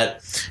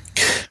 That's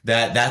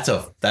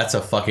a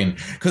fucking,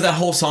 because that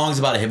whole song's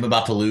about him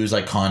about to lose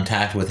like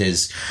contact with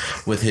his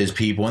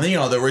people, and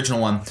then the original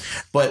one.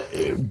 But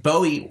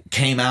Bowie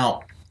came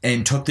out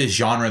and took this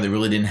genre that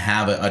really didn't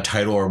have a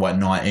title or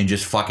whatnot and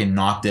just fucking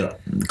knocked it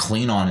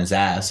clean on his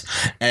ass.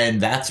 And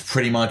that's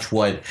pretty much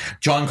what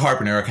John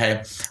Carpenter,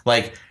 okay?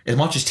 Like, as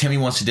much as Timmy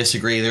wants to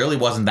disagree, there really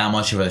wasn't that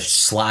much of a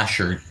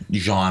slasher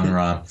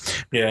genre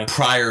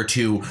prior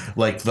to,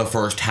 like, the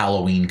first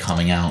Halloween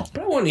coming out.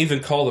 But I wouldn't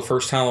even call the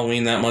first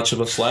Halloween that much of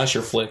a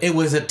slasher flick. It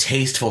was a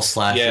tasteful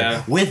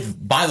slasher with,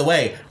 by the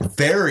way,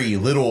 very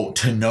little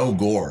to no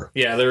gore.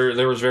 Yeah,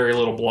 there was very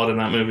little blood in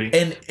that movie.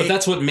 But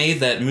that's what made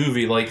that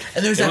movie. Like,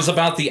 it was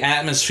about the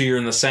atmosphere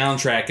and the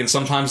soundtrack, and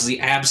sometimes the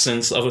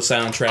absence of a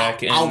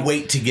soundtrack. I'll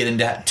wait to get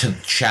into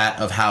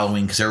chat of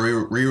Halloween, because they're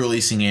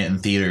re-releasing it in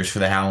theaters for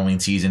the Halloween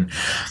season.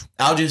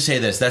 I'll just say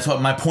this. That's what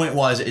my point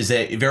was, is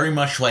that very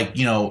much like,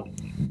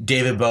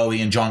 David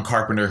Bowie and John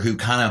Carpenter, who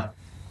kind of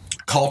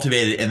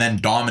cultivated and then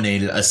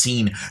dominated a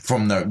scene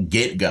from the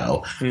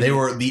get-go. Mm-hmm. They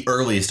were the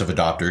earliest of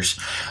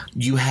adopters.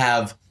 You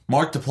have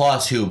Mark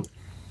Duplass, who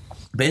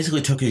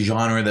basically took a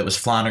genre that was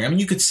floundering. I mean,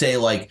 you could say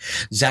like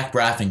Zach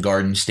Braff and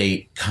Garden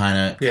State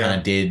kind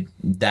of did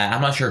that.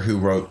 I'm not sure who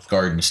wrote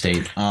Garden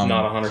State. Not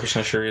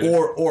 100% sure either.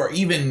 Or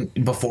even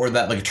before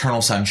that, like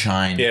Eternal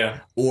Sunshine. Yeah.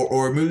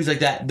 Or movies like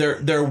that.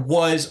 There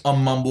was a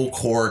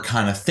mumblecore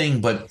kind of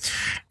thing, but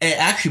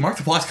actually Mark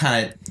Duplass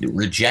kind of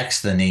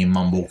rejects the name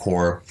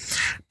mumblecore,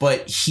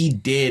 but he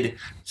did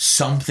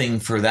something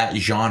for that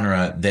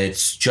genre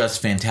that's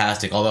just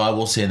fantastic. Although I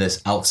will say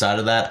this, outside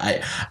of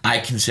that, I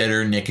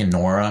consider Nick and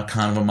Nora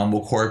kind of a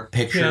mumblecore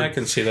picture. Yeah, I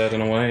can see that in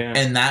a way, yeah.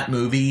 And that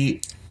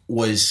movie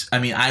was, I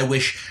mean, I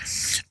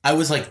wish I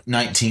was like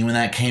 19 when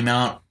that came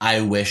out.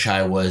 I wish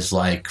I was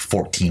like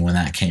 14 when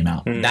that came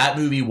out. Mm. That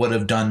movie would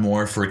have done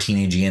more for a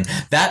teenage Ian.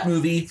 That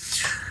movie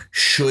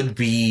should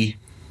be,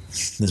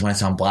 this might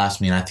sound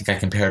blasphemy, and I think I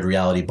compared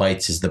Reality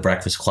Bites as the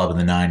Breakfast Club in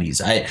the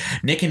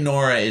 90s. Nick and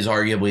Nora is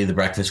arguably the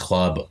Breakfast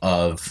Club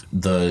of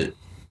the,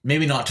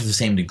 maybe not to the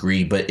same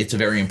degree, but it's a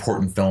very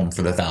important film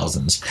for the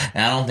thousands.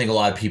 And I don't think a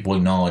lot of people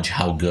acknowledge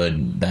how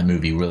good that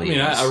movie really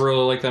is. I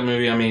really like that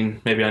movie. I mean,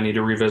 maybe I need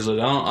to revisit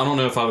it. I don't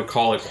know if I would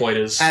call it quite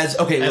as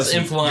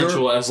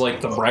influential as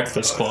like the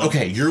Breakfast Club.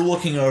 Okay, you're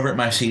looking over at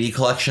my CD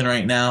collection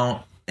right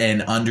now,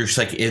 and under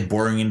like it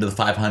boring into the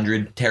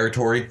 500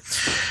 territory,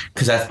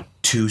 because that's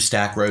 2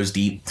 stack rows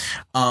deep.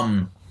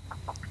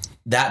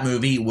 that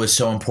movie was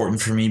so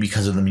important for me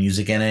because of the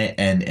music in it,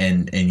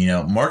 and you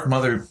know, Mark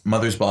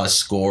Mothersbaugh's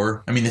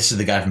score. I mean, this is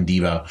the guy from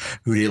Devo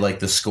who did like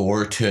the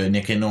score to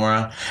Nick and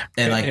Nora,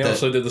 and like he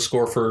also did the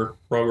score for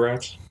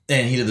Rugrats.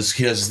 And he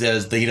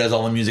does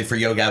all the music for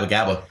Yo Gabba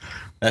Gabba.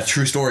 That's a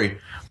true story.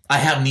 I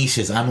have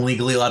nieces. I'm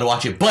legally allowed to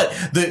watch it. But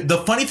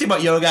the funny thing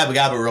about Yo Gabba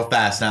Gabba, real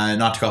fast,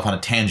 not to go off on a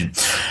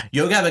tangent,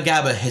 Yo Gabba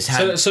Gabba has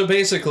had... So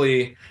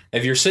basically,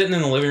 if you're sitting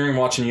in the living room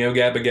watching Yo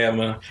Gabba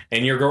Gabba,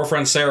 and your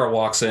girlfriend Sarah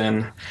walks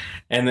in,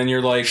 and then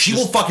you're like... She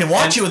will fucking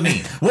watch it with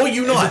me. Will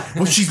you not?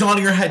 Well, she's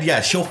nodding her head,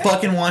 yes. She'll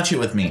fucking watch it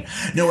with me.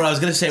 No, what I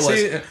was going to say was...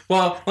 See,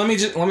 well, let me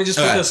just put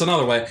this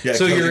another way. Yeah,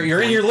 so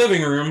you're in your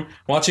living room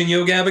watching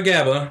Yo Gabba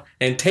Gabba,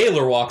 and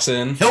Taylor walks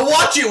in. He'll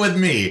watch it with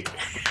me.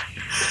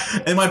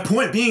 And my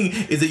point being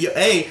is that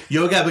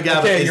Yo Gabba Gabba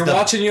Okay, is you're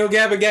watching Yo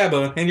Gabba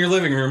Gabba in your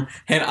living room,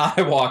 and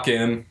I walk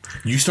in.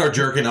 You start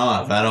jerking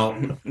off. I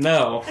don't...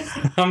 No.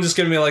 I'm just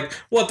going to be like,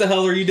 what the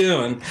hell are you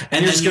doing?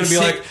 And you're just going to be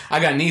like, I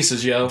got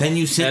nieces, yo. Then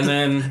you sit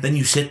then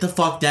you sit the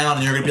fuck down,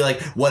 and you're going to be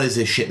like, what is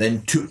this shit?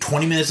 Then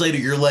 20 minutes later,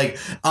 you're like,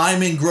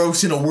 I'm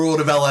engrossed in a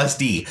world of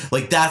LSD.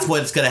 Like, that's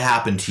what's going to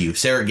happen to you.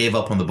 Sarah gave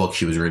up on the book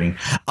she was reading.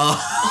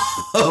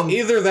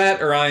 Either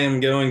that, or I am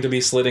going to be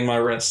slitting my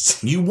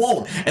wrists. You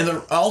won't.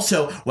 And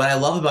also, what I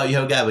love about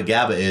Yo Gabba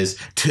Gabba is,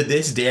 to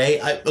this day,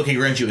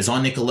 grant you, it's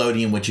on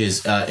Nickelodeon, which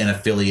is an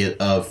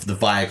affiliate of the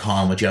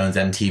Viacom, which owns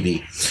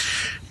MTV.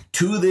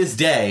 To this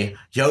day,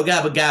 Yo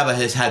Gabba Gabba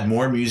has had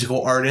more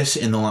musical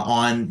artists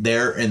on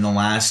there in the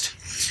last,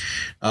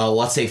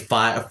 let's say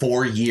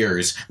 4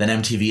 years than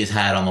MTV has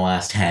had on the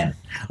last 10.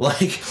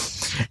 Like,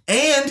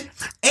 and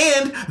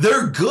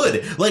they're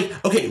good. Like,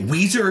 okay,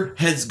 Weezer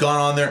has gone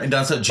on there and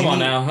done stuff. Come on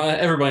now,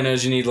 everybody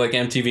knows you need like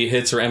MTV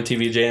hits or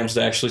MTV jams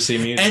to actually see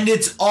music. And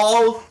it's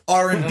all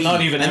R&B.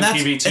 Not even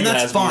MTV2 and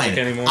that's has fine.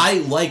 music anymore. I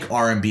like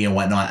R&B and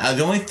whatnot.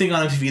 The only thing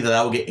on MTV that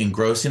I will get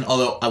engrossed in,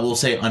 although I will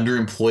say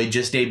Underemployed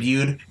just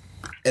debuted,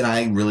 and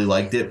I really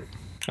liked it.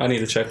 I need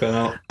to check that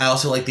out. I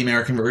also like the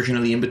American version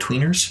of The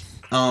In-Betweeners.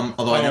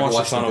 Although I never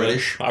watched the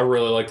British. I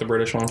really like the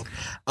British one.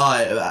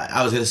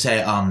 I was going to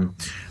say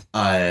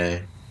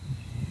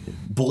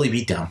Bully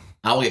Beatdown.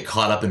 I will get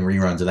caught up in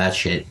reruns of that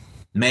shit.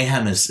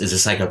 Mayhem is a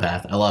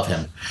psychopath. I love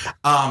him.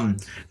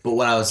 But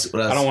what I was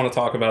I don't want to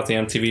talk about the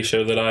MTV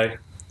show that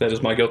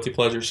is my guilty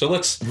pleasure. So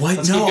let's what?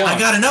 Let's No, I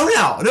gotta know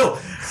now.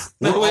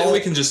 No, we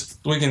can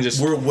just.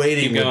 We're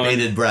waiting with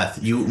bated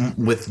breath.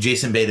 With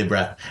Jason bated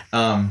breath.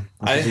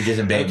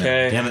 Jason Bateman.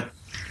 Okay. Damn it.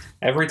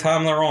 Every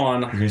time they're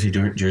on. You're gonna say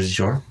Jersey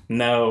Shore?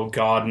 No,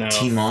 God, no.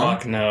 Teen Mom?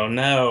 Fuck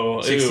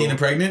no. 16 Ew. and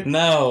Pregnant?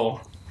 No.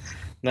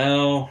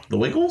 The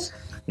Wiggles?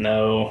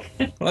 No.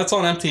 That's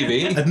on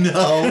MTV.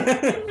 No.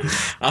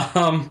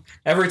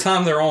 Every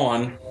time they're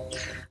on,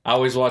 I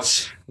always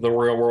watch the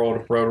Real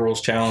World Road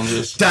Rules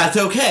challenges. That's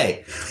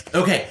okay.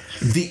 Okay.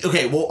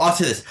 Well, I'll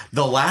say this.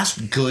 The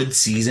last good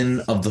season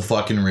of the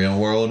fucking Real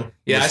World.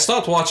 Yeah, I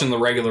stopped watching the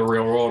regular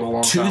Real World a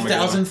long time ago.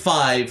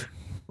 2005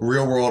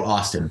 Real World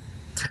Austin.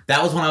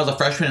 That was when I was a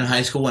freshman in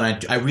high school,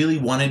 and I really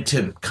wanted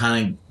to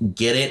kind of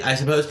get it, I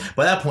suppose.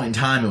 By that point in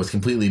time, it was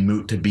completely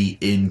moot to be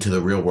into the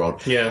real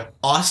world. Yeah.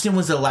 Austin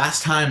was the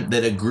last time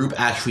that a group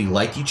actually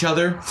liked each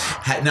other.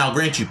 Now,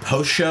 grant you,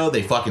 post-show,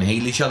 they fucking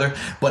hated each other,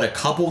 but a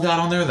couple got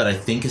on there that I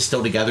think is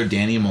still together,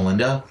 Danny and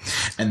Melinda,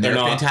 and they're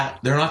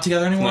fantastic. They're not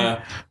together anymore?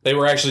 No. They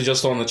were actually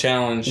just on the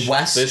challenge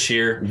this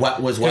year.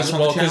 What was Wes on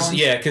the challenge?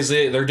 Yeah, because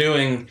they're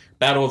doing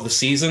Battle of the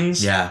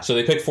Seasons. Yeah. So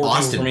they picked 4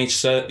 people from each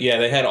set. Yeah,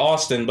 they had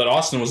Austin, but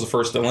Austin was the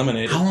first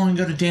eliminated. How long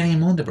ago did Danny and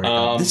Melinda break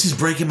up? This is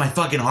breaking my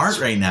fucking heart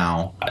right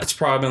now. It's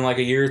probably been like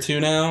a year or two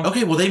now.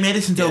 Okay, well, they made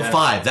it since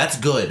 05. That's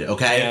good,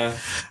 okay? Yeah.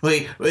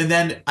 Wait, and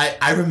then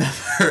I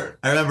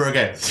remember,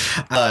 okay,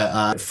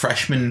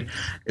 freshman,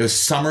 it was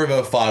summer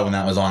of 05 when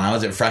that was on. I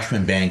was at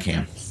freshman band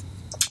camp.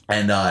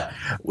 And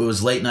it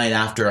was late night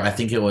after, I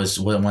think it was,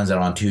 when's that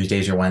on,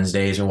 Tuesdays or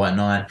Wednesdays or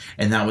whatnot,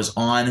 and that was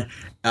on,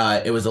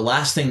 it was the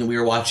last thing that we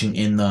were watching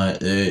in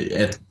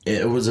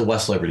it was at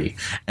West Liberty,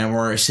 and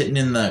we're sitting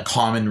in the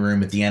common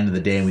room at the end of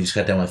the day, and we just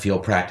got done with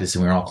field practice,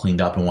 and we were all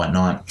cleaned up and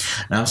whatnot,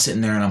 and I'm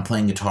sitting there, and I'm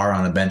playing guitar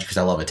on a bench because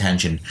I love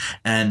attention,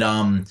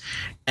 and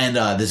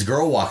this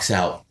girl walks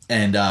out,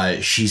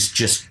 and she's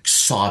just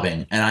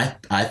sobbing, and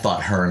I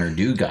thought her and her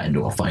dude got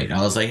into a fight.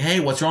 I was like, hey,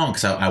 what's wrong?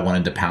 Because I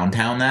wanted to pound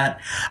town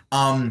that.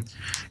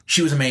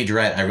 She was a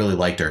majorette. I really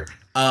liked her.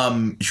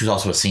 She was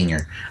also a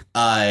senior.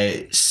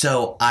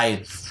 So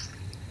I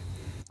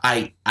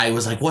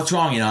was like, what's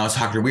wrong? I was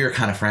talking to her. We were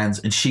kind of friends.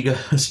 And she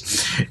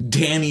goes,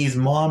 Danny's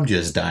mom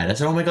just died. I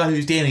said, oh my God,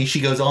 who's Danny?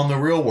 She goes, on the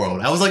Real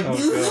World. I was like,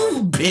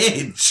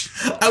 bitch.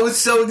 I was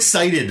so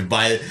excited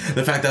by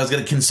the fact that I was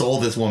going to console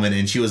this woman.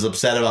 And she was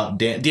upset about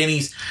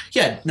Danny's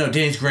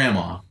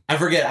grandma. I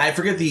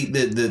forget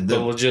the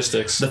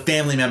logistics. The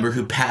family member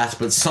who passed,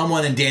 but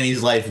someone in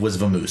Danny's life was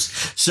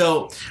Vamoose.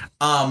 So,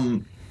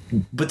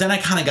 but then I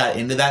kind of got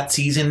into that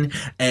season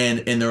and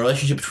in the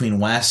relationship between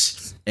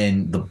Wes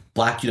and the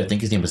black dude, I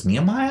think his name was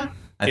Nehemiah.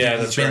 I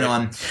think that's he's been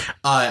right.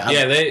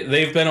 on.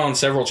 They've been on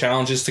several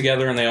challenges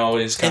together, and they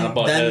always kind of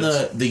butt then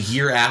heads. the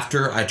year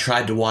after, I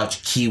tried to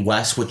watch Key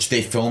West, which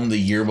they filmed the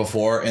year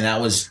before, and that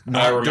was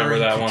not I remember during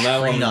that one.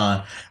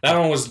 That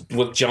one was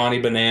with Johnny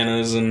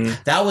Bananas and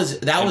That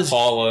was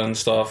Paula and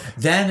stuff.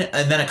 Then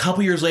a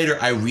couple years later,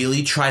 I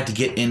really tried to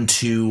get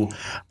into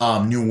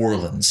New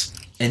Orleans,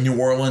 and New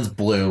Orleans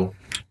Blue.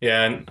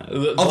 Yeah, and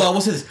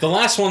the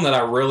last one that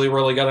I really,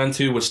 really got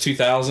into was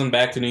 2000,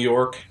 Back to New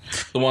York,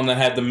 the one that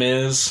had The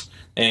Miz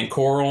and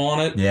Coral on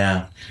it.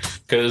 Yeah,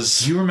 because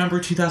do you remember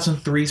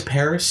 2003's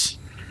Paris?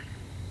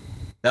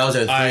 That was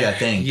 03, I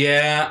think.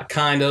 Yeah,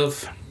 kind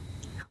of.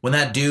 When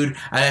that dude,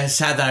 it's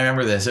sad that I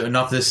remember this.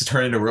 Not this to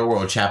turn into real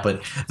world chat,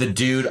 but the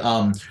dude,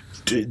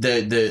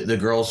 the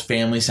girl's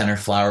family sent her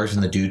flowers,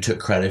 and the dude took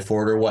credit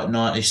for it or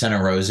whatnot. He sent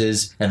her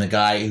roses, and the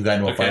guy who got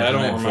into a fight I with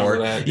don't him remember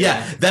that.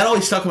 Yeah, that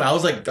always stuck with me. I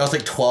was like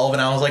 12,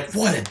 and I was like,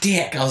 what a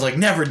dick. I was like,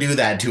 never do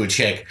that to a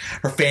chick.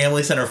 Her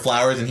family sent her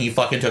flowers, and he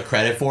fucking took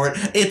credit for it.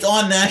 It's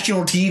on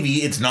national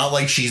TV. It's not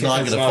like she's not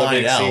going to find a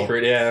big out.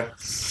 Secret, yeah.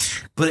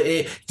 But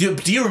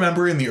do you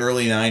remember in the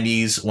early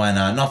 90s when,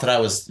 not that I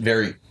was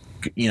very,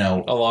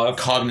 alive,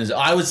 cognizant.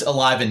 I was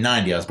alive in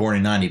 90. I was born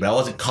in 90, but I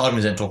wasn't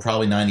cognizant until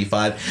probably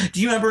 95.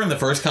 Do you remember in the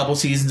first couple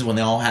seasons when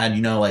they all had,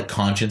 like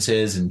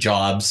consciences and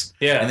jobs?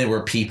 Yeah. And they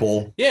were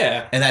people.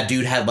 Yeah. And that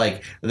dude had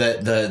like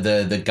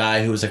the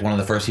guy who was like one of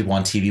the first people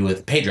on TV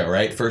with Pedro,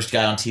 right? First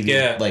guy on TV,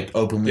 yeah. like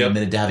openly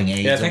admitted to having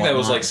AIDS. Yeah, I think that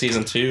was like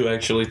season 2,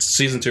 actually. It's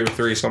season 2 or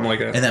 3, something like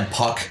that. And then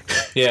Puck.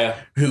 Yeah.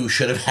 Who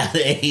should have had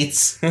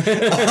AIDS.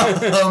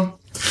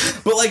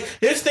 But like,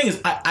 here's the thing is,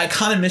 I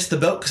kind of missed the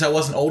boat because I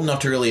wasn't old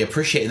enough to really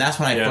appreciate it. And that's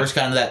when I first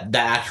got into that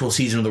actual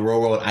season of The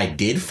Real World I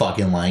did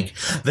fucking like.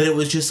 That it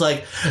was just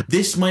like,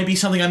 this might be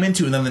something I'm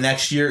into. And then the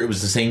next year, it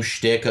was the same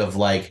shtick of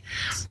like,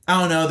 I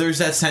don't know, there's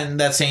that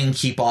saying,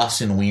 keep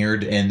Austin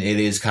weird. And it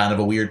is kind of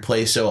a weird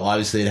place. So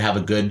obviously they'd have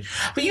a good,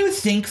 but you would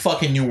think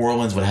fucking New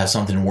Orleans would have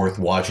something worth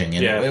watching.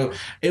 And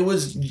it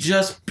was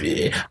just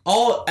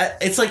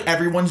it's like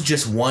everyone's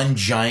just one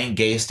giant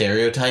gay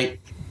stereotype.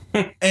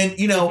 And,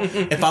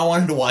 if I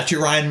wanted to watch a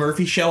Ryan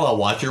Murphy show, I'll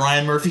watch a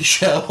Ryan Murphy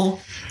show.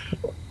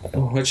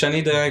 Which I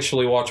need to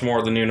actually watch more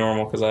of The New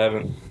Normal because I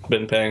haven't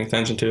been paying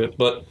attention to it.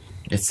 But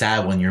it's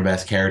sad when your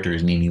best character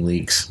is Nene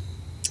Leakes.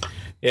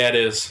 Yeah, it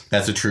is.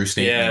 That's a true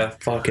statement. Yeah,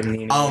 fucking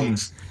Nene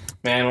Leakes.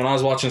 Man, when I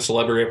was watching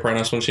Celebrity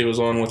Apprentice when she was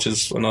on, which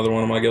is another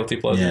one of my guilty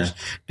pleasures.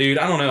 Yeah. Dude,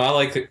 I don't know. I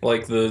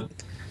like the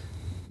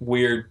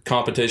weird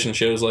competition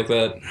shows like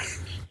that.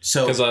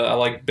 So, because I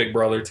like Big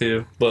Brother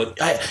too, but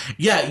and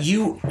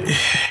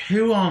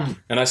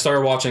I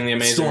started watching The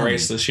Amazing Stormy.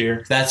 Race this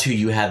year. That's who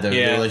you had the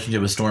relationship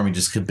with Stormy,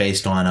 just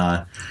based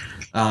on.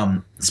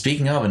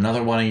 Speaking of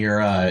another one of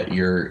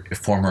your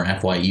former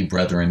FYE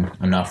brethren,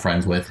 I'm not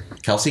friends with,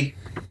 Kelsey.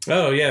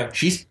 Oh yeah,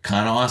 she's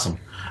kind of awesome.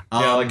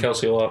 I like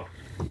Kelsey a lot.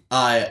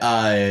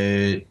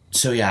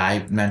 So yeah,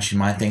 I mentioned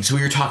my thing. So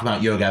we were talking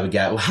about Yo Gabba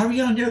Gabba. How are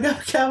we on Yo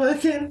Gabba Gabba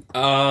again?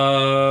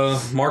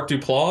 Mark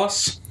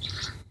Duplass.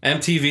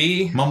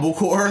 MTV,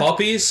 Mumblecore,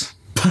 puppies.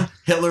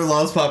 Hitler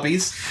loves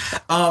puppies.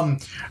 I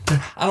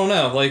don't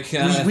know. Like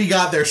we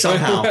got there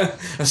somehow.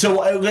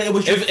 So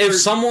if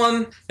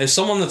someone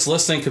that's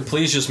listening could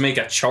please just make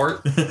a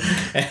chart and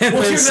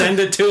then send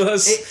it to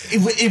us.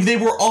 If they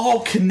were all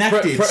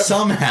connected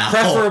somehow,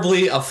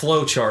 preferably a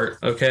flow chart,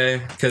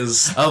 okay?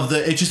 Because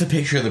it's just a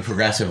picture of the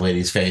progressive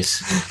lady's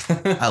face.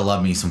 I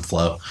love me some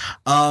Flow.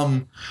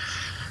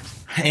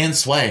 And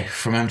Sway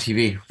from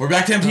MTV. We're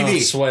back to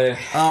MTV. Sway.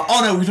 No,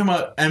 we're talking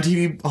about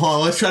MTV. Hold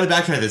on, let's try to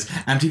backtrack this.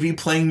 MTV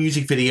playing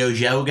music videos,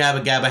 Yo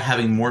Gabba Gabba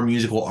having more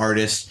musical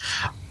artists.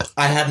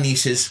 I have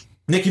nieces.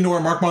 Nick and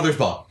Nora, Mark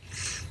Mothersbaugh.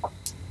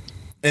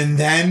 And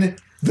then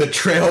the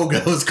trail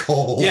goes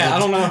cold. Yeah, I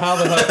don't know how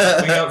the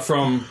hell we got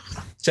from...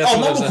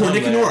 Mumblecore,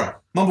 Nick and Nora.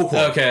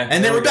 Mumblecore. Okay.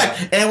 And then we're back.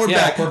 And we're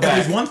back. We're back.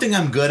 There's one thing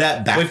I'm good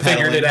at, backpedaling. We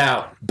figured it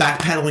out.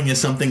 Backpedaling is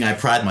something I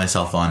pride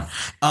myself on.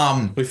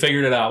 We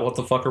figured it out. What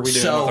the fuck are we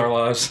doing with our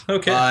lives?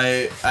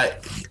 Okay.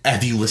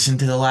 Have you listened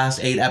to the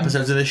last 8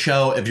 episodes of the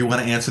show? If you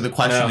want to answer the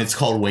question, It's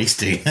called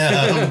wasting.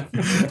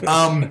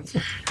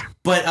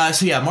 But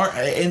so yeah, Mark.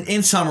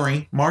 In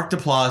summary, Mark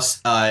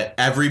Duplass.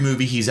 Every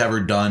movie he's ever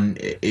done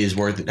is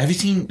worth it. Have you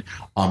seen?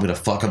 I'm gonna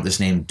fuck up this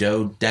name.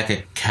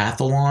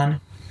 Dodecathlon.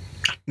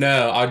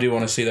 No, I do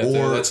want to see that.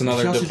 That's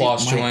another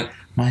Duplass joint.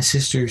 My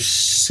sister's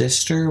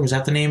sister, was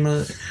that the name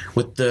of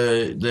with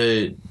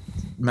the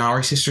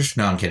Maori sisters?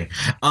 No, I'm kidding.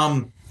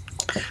 I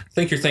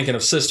think you're thinking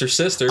of Sister.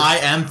 I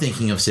am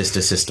thinking of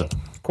Sister.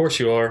 Of course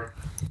you are,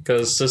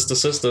 because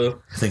Sister.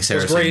 I think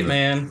Sarah's great,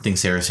 man. I think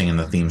Sarah's singing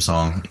the theme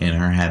song in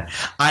her head.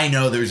 I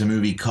know there's a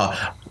movie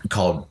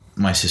called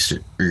My Sister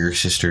or Your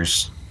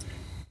Sister's.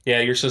 Yeah,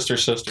 Your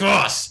Sister's Sister.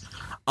 Gosh.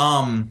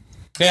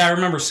 Yeah, I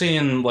remember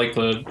seeing like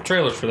the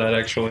trailers for that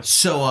actually.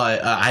 So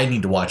I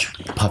need to watch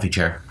Puffy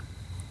Chair.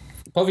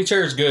 Puffy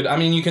Chair is good. I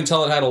mean, you can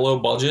tell it had a low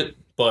budget,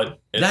 but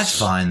that's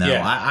fine though.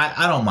 Yeah.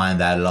 I don't mind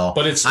that at all.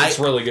 But it's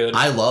really good.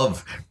 I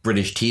love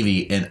British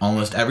TV, and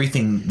almost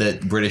everything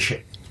that British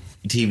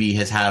TV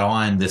has had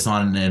on that's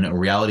on in a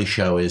reality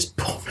show is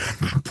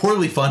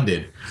poorly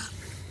funded.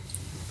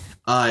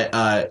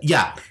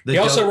 Yeah. He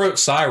also wrote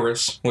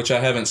Cyrus, which I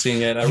haven't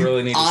seen yet. I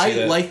really need to see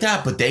that. I like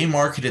that, but they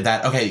marketed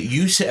that. Okay,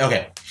 here's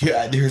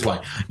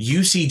why.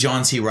 You see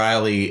John C.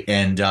 Reilly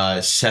and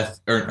God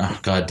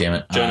damn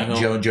it,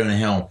 Jonah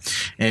Hill.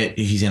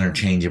 He's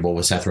interchangeable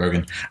with Seth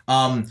Rogen.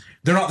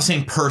 They're not the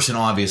same person,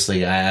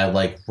 obviously. I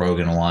like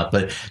Rogen a lot,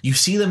 but you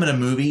see them in a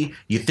movie,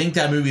 you think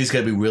that movie is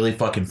going to be really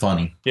fucking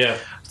funny. Yeah.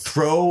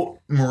 Throw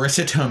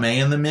Marissa Tomei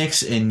in the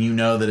mix, and you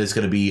know that it's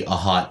going to be a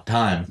hot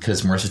time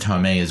because Marissa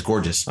Tomei is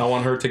gorgeous. I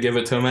want her to give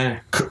it to me.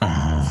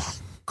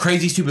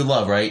 Crazy Stupid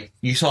Love, right?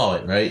 You saw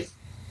it, right?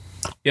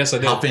 Yes, I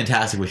did. How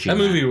fantastic was she? That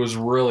movie was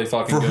really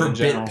fucking good for her in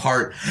general. bit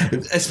part,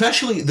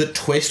 especially the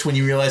twist when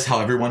you realize how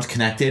everyone's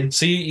connected.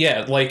 See,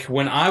 yeah, like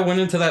when I went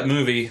into that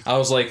movie, I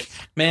was like,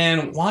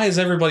 man, why is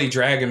everybody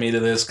dragging me to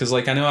this? Because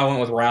like I know I went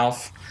with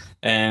Ralph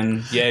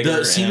and Yeager.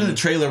 The scene in the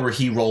trailer where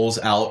he rolls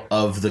out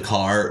of the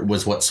car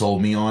was what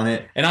sold me on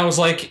it. And I was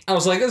like,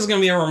 this is gonna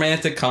be a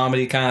romantic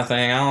comedy kind of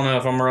thing. I don't know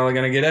if I'm really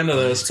gonna get into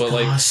this, but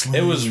like,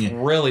 it was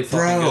really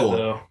fucking good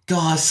though.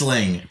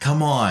 Gosling,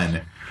 come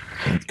on.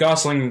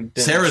 Gosling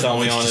didn't sell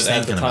me on it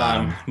at the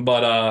time,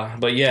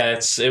 but yeah,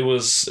 it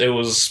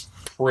was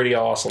pretty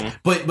awesome.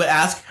 But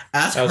ask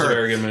that her. Was a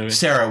very good movie.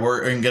 Sarah,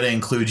 we're going to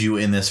include you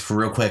in this for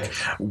real quick.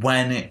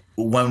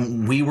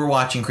 When we were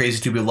watching Crazy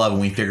Stupid Love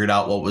and we figured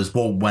out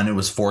when it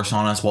was forced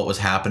on us, what was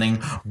happening,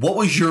 what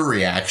was your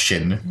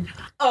reaction?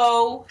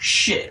 Oh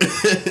shit!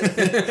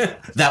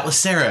 That was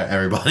Sarah,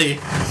 everybody,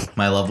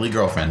 my lovely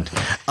girlfriend.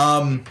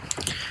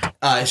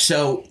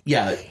 So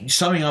yeah,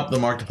 summing up the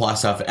Mark Duplass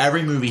stuff,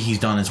 every movie he's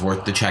done is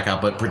worth the check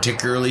out, but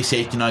particularly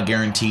Safety Not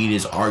Guaranteed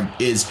is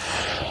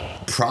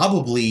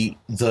probably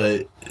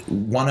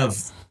one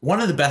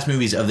of the best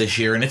movies of this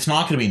year, and it's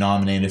not going to be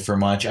nominated for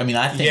much. I mean,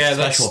 I think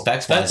special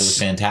effects wise it was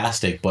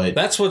fantastic, but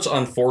that's what's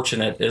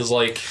unfortunate is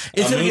like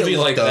it's a movie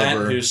like that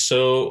overlooked.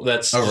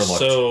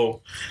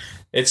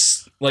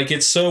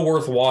 It's so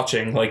worth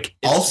watching. Like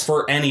it's also,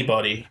 for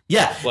anybody.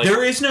 Yeah, like,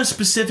 there is no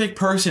specific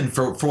person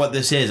for what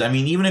this is. I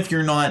mean, even if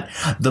you're not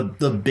the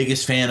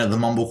biggest fan of the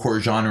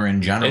mumblecore genre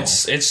in general,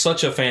 it's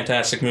such a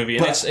fantastic movie.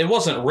 And it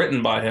wasn't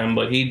written by him,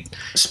 but he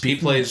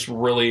plays a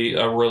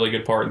really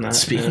good part in that.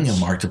 Speaking of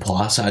Mark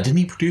Duplass, didn't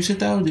he produce it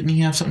though? Didn't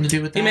he have something to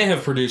do with that? He may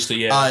have produced it.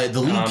 Yeah,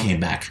 the lead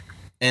came back.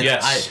 And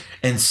yes.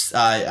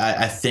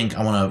 I think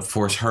I want to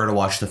force her to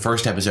watch the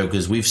first episode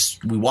because we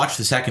watched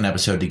the second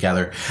episode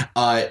together.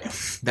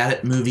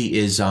 That movie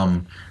is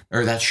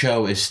or that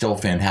show is still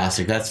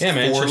fantastic. That's 4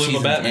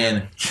 seasons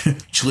and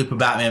Chalupa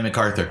Batman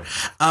MacArthur.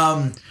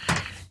 I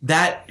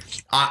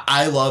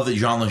love that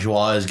Jean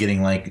Lajoie is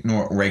getting like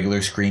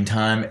regular screen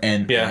time,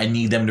 and I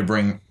need them to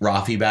bring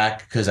Rafi back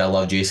because I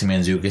love Jason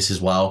Mantzoukas as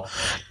well.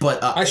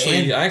 But I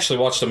actually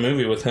watched a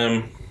movie with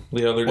him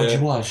the other day. What'd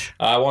you watch?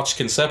 I watched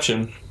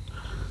Conception.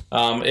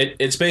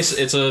 It's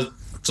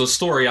a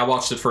story. I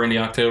watched it for Indie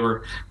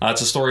October.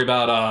 It's a story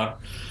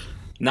about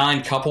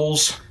 9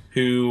 couples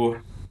who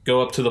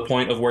go up to the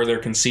point of where they're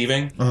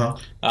conceiving. Uh-huh.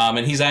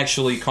 And he's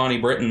actually Connie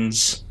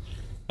Britton's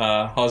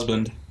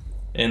husband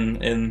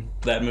in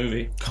that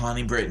movie.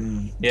 Connie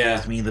Britton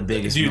gives me the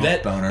biggest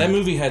boner. That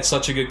movie had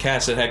such a good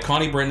cast. It had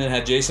Connie Britton, it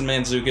had Jason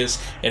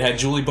Mantzoukas, it had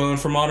Julie Bone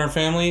from Modern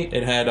Family,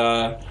 it had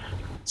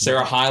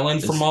Sarah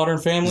Hyland from Modern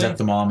Family. Is that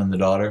the mom and the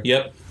daughter?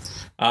 Yep.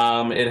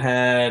 It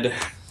had...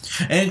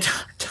 And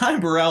Ty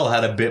Burrell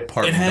had a bit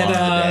part. It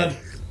had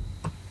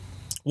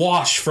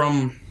Wash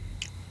from...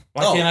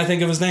 Why can't I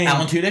think of his name?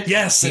 Alan Tudyk?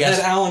 Yes, it had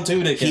Alan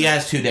Tudyk. He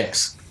has 2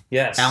 dicks.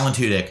 Yes. Alan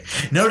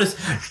Tudyk. Notice,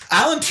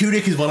 Alan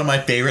Tudyk is one of my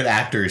favorite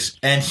actors,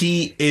 and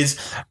he is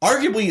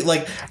arguably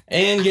like...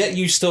 And yet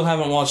you still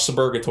haven't watched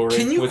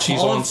Suburgatory, which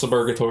he's on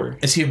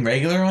Suburgatory. Is he a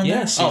regular on there?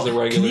 Yes, he's a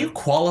regular. Can you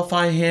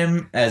qualify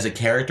him as a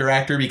character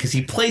actor? Because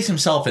he plays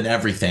himself in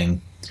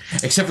everything.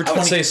 Except for 20...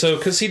 I would say so,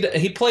 because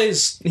he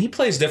plays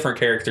different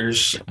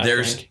characters.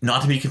 There's,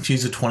 not to be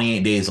confused with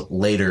 28 Days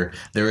Later,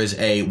 there is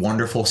a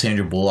wonderful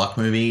Sandra Bullock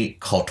movie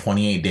called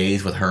 28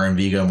 Days with her and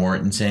Viggo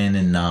Mortensen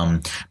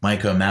and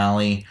Mike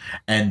O'Malley,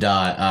 and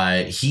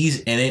he's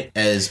in it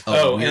as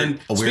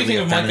speaking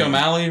of Mike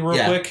O'Malley,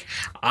 real quick,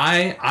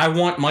 I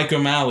want Mike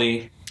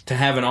O'Malley to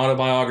have an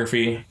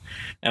autobiography,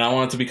 and I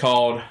want it to be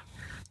called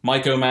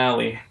Mike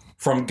O'Malley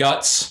From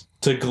Guts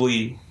to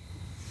Glee.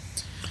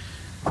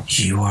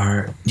 He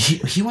wasn't.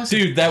 Dude, he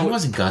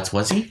wasn't Guts,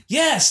 was he?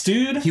 Yes,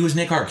 dude. He was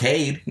Nick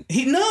Arcade.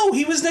 He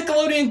was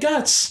Nickelodeon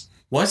Guts.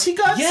 Was he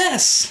Guts?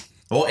 Yes.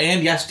 Well,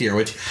 and Yes Dear,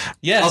 which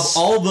of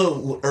all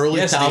the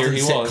early 1000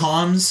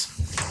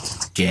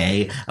 sitcoms,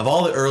 gay. Of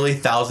all the early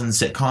 1000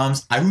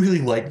 sitcoms, I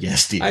really liked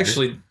Yes Dear. I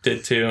actually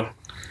did too.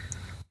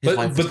 His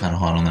wife was kind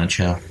of hot on that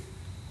show.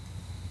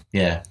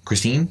 Yeah,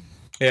 Christine.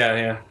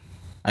 Yeah.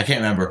 I can't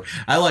remember.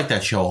 I liked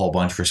that show a whole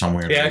bunch for some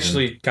weird reason. I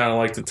actually kind of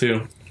liked it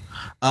too.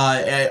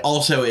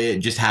 Also, it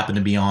just happened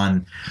to be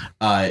on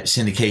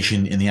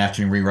syndication in the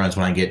afternoon reruns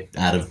when I get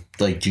out of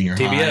like junior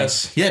high.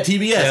 TBS. Yeah, TBS.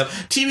 Yep.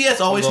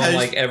 TBS always has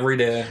like every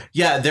day.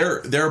 Yeah,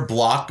 their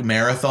block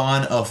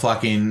marathon of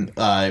fucking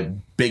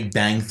Big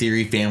Bang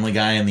Theory, Family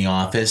Guy, and The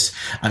Office.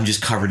 I'm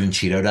just covered in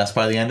Cheeto dust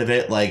by the end of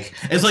it. Like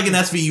it's like an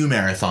SVU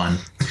marathon.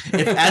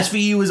 If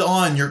SVU is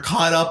on, you're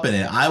caught up in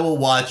it. I will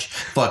watch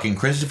fucking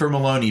Christopher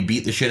Maloney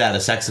beat the shit out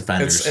of sex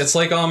offenders. It's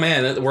like, oh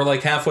man, we're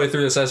like halfway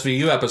through this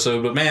SVU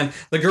episode, but man,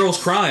 the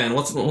girl's crying.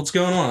 What's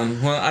going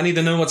on? Well, I need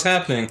to know what's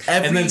happening.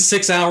 And then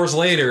 6 hours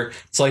later,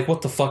 it's like,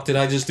 what the fuck did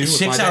I just do with my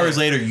 6 day? hours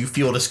later, you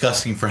feel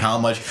disgusting for how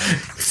much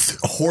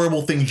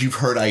horrible things you've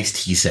heard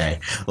Ice-T say.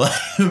 Like,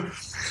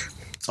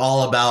 it's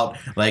all about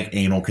like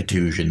anal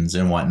contusions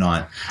and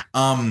whatnot.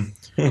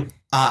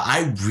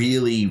 I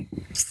really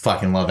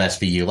fucking love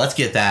SVU. Let's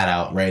get that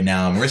out right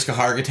now. Mariska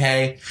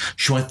Hargitay,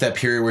 she went through that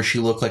period where she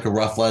looked like a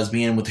rough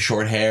lesbian with the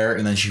short hair,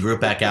 and then she grew it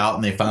back out,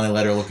 and they finally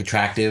let her look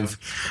attractive.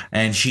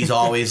 And she's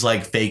always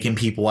like faking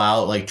people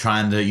out, like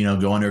trying to,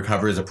 go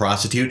undercover as a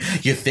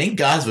prostitute. You think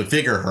guys would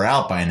figure her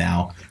out by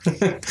now?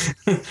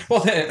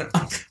 Well,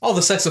 all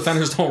the sex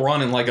offenders don't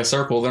run in like a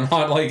circle. They're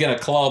not like in a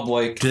club.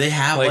 Like, do they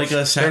have like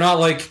a? They're not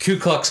like Ku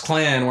Klux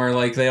Klan where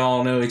like they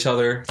all know each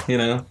other.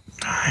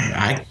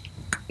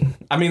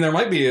 I mean, there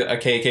might be a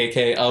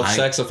KKK of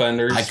sex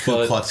offenders. I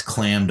Ku Klux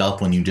clammed up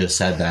when you just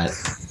said that.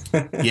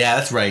 Yeah,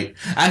 that's right.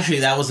 Actually,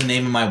 that was the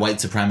name of my white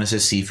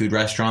supremacist seafood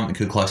restaurant, the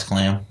Ku Klux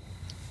Klan.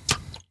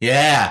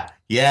 Yeah,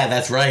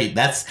 that's right.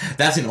 That's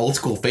an old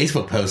school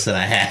Facebook post that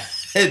I had.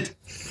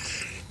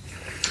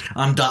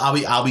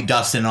 I'll be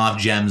dusting off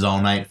gems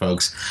all night,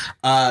 folks.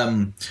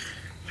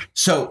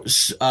 So,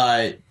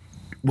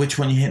 which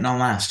one you hitting on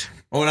last?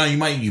 Oh no,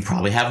 you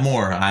probably have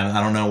more.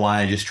 I don't know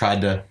why I just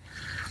tried to.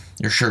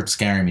 Your shirt's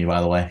scaring me, by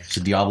the way. It's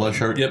a Diablo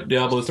shirt? Yep,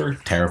 Diablo 3.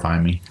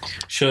 Terrifying me.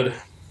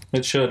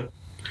 It should.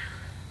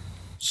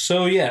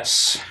 So,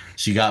 yes.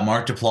 So you got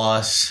Mark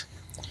Duplass.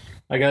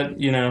 I got,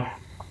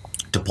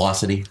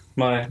 Duplicity.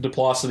 my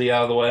Duplosity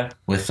out of the way.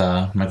 With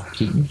Michael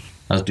Keaton?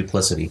 That was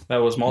Duplicity. That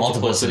was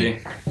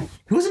Multiplicity.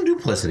 Who was in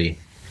Duplicity?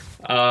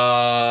 Some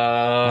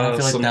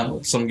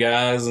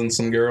guys and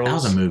some girls. That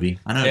was a movie.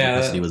 I know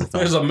Duplicity was a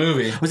film. There's a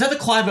movie. Was that the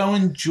Clive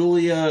Owen,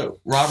 Julia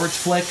Roberts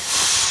flick?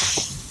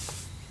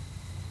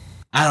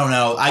 I don't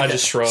know. I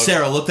just shrugged.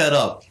 Sarah, look that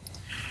up.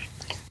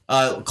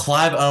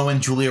 Clive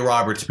Owen, Julia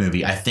Roberts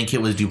movie. I think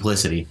it was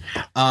Duplicity.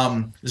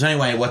 So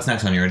anyway, what's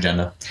next on your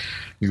agenda?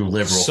 Your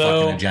liberal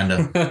fucking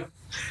agenda.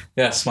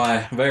 Yes,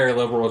 my very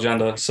liberal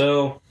agenda.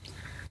 So,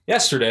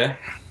 yesterday,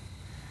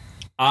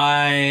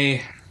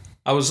 I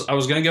was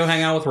going to go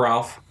hang out with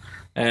Ralph,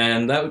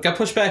 and that got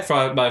pushed back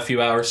by a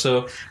few hours.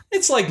 So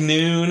it's like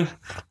noon.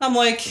 I'm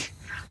like,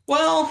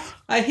 well,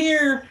 I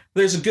hear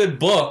there's a good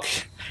book.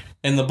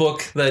 In the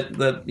book that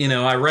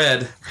I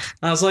read,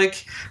 I was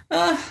like,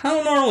 I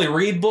don't normally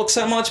read books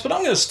that much, but I'm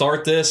going to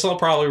start this. I'll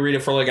probably read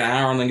it for like an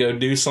hour and then go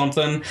do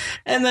something.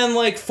 And then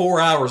like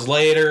 4 hours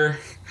later,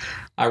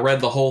 I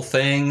read the whole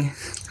thing.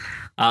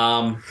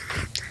 And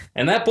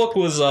that book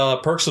was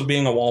Perks of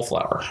Being a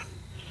Wallflower.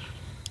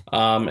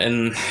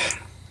 And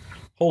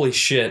holy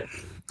shit,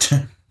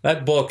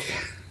 that book,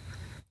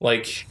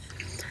 like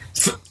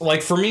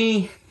for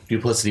me,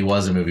 Duplicity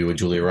was a movie with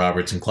Julia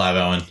Roberts and Clive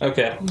Owen.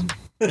 Okay.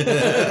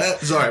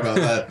 Sorry about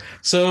that.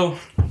 So,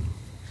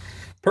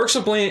 Perks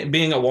of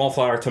Being a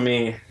Wallflower to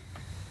me,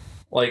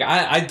 like,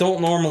 I don't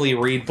normally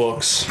read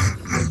books,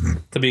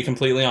 to be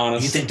completely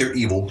honest. You think they're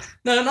evil?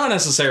 No, not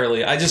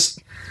necessarily. I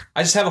just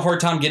have a hard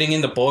time getting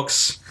into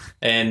books,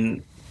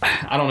 and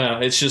I don't know.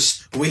 It's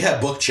just we had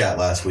book chat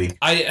last week.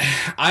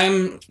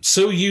 I'm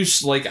so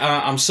used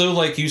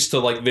used to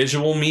like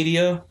visual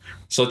media,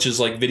 such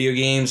as like video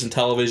games and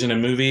television and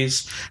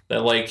movies,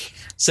 that like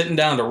sitting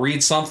down to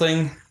read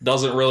something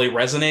doesn't really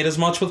resonate as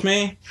much with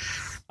me.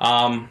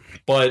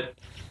 But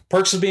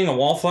Perks of Being a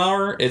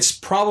Wallflower, it's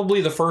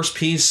probably the first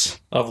piece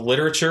of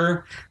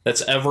literature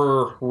that's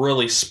ever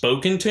really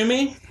spoken to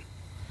me.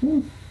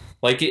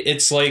 Like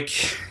it's like,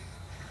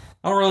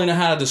 I don't really know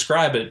how to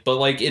describe it, but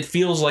like it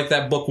feels like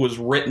that book was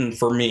written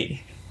for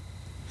me.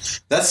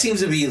 That seems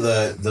to be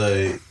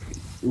the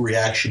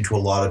reaction to a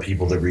lot of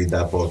people that read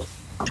that book.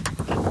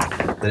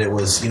 That it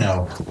was,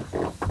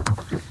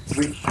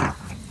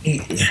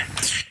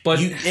 but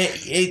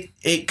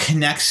it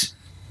connects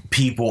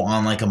people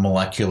on like a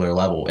molecular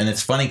level, and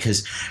it's funny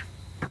because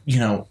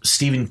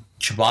Stephen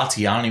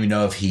Chbosky, I don't even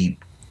know if he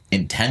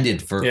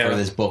intended for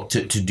this book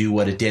to do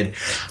what it did.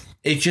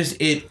 Here's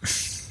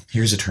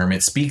a term,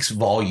 it speaks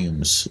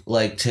volumes.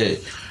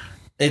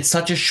 It's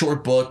such a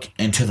short book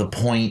and to the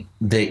point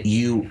that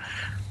you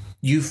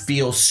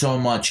feel so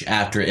much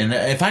after it. And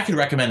if I could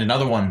recommend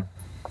another one,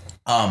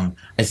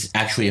 it's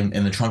actually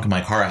in the trunk of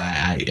my car.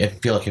 I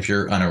feel like if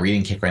you're on a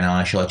reading kick right now,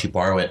 I should let you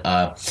borrow it.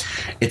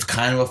 It's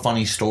kind of a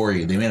funny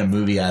story. They made a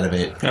movie out of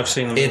it. I've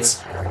seen the movie.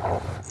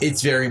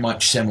 It's very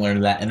much similar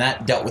to that, and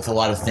that dealt with a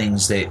lot of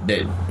things that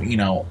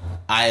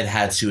I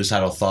had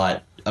suicidal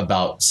thought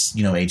about,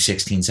 age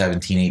 16,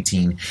 17,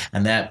 18,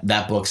 and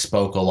that book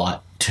spoke a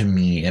lot to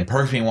me. And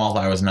Perks of Being a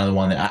Wallflower was another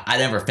one that I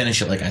never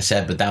finished it, like I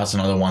said, but that was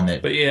another one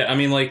that. But yeah, I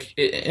mean, like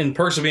in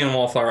Perks of Being a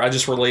Wallflower, I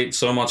just relate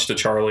so much to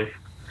Charlie.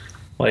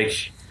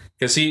 Like,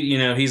 because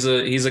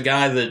he's a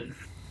guy that,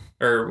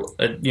 or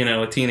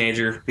a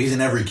teenager. He's in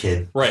every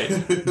kid, right?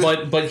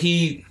 but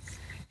he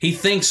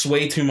thinks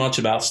way too much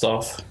about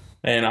stuff,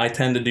 and I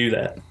tend to do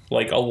that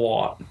like a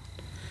lot.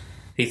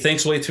 He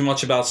thinks way too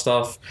much about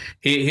stuff.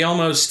 He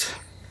almost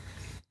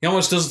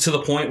does it to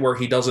the point where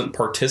he doesn't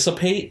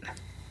participate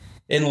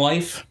in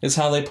life, is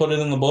how they put it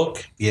in the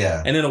book.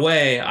 Yeah. And in a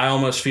way, I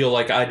almost feel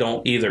like I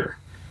don't either.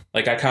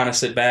 Like, I kind of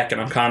sit back and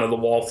I'm kind of the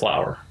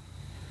wallflower.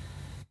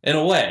 In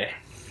a way.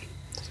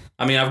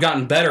 I mean, I've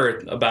gotten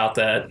better about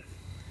that.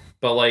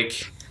 But,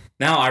 like,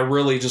 now I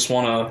really just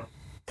want to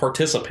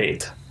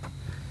participate.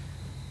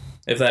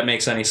 If that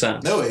makes any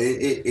sense. No,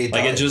 it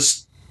like,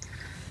 does.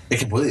 It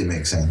completely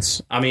makes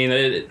sense. I mean,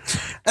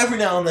 every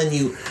now and then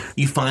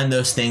you find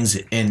those things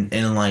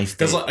in life.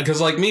 Because,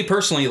 like, me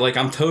personally, like,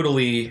 I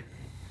do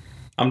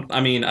a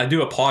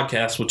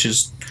podcast, which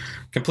is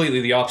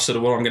completely the opposite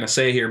of what I'm going to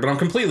say here, but I'm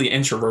completely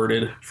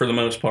introverted for the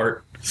most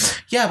part.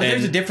 Yeah, but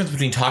there's a difference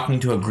between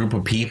talking to a group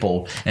of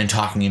people and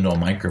talking into a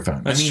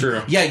microphone. That's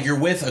true. Yeah, you're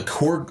with a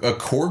core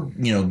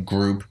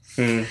group,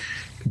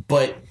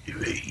 but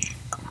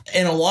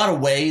in a lot of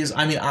ways,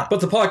 I mean...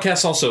 but the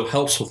podcast also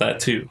helps with that,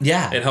 too.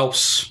 Yeah. It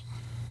helps,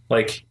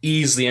 like,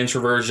 ease the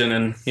introversion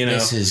and,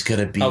 This is going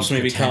to be helps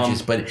me become...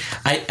 But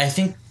I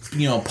think,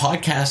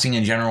 podcasting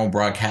in general,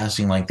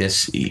 broadcasting like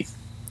this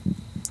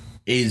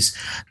is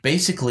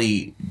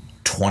basically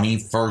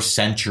 21st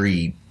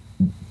century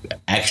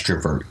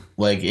extrovert.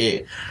 Like,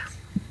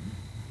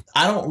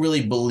 I don't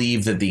really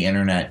believe that the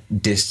internet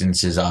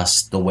distances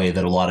us the way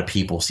that a lot of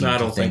people seem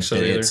to think so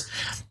that either. It's,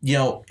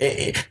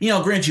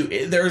 grant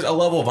you, there's a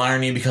level of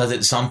irony because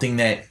it's something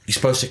that you're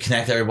supposed to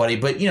connect everybody,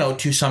 but,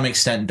 to some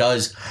extent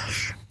does.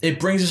 It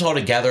brings us all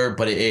together,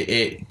 but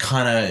it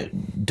kind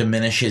of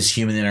diminishes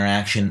human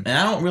interaction. And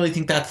I don't really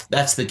think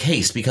that's the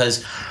case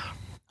because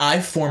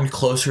I've formed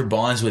closer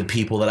bonds with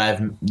people that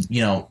I've,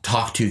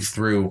 talked to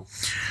through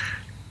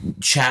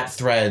chat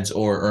threads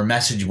or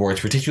message boards,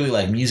 particularly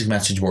like music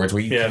message boards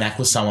where you connect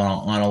with someone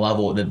on a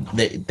level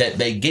that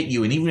they get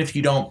you. And even if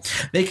you don't,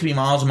 they could be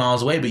miles and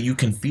miles away, but you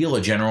can feel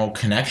a general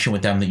connection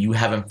with them that you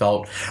haven't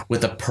felt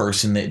with a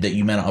person that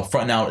you met up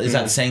front. Now, is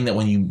that saying that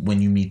when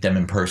you meet them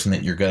in person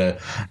that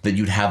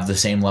you'd have the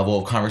same level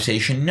of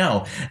conversation?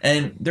 No.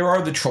 And there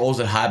are the trolls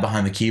that hide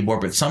behind the keyboard,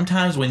 but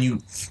sometimes when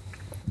you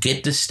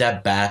get to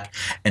step back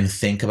and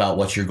think about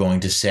what you're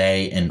going to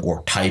say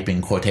or type in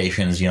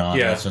quotations,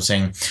 that's what I'm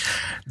saying,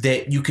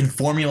 that you can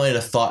formulate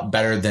a thought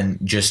better than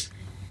just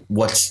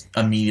what's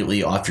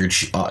immediately off your,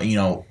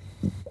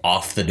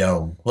 off the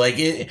dome. Like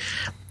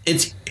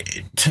it's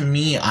to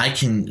me, I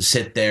can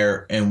sit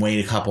there and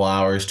wait a couple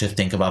hours to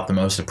think about the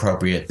most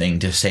appropriate thing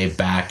to say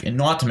back, and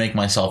not to make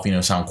myself,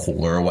 sound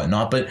cooler or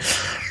whatnot, but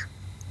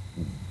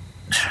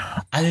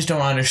I just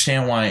don't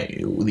understand why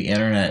the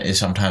internet is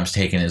sometimes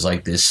taken as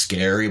like this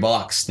scary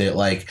box that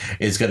like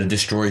is going to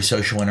destroy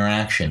social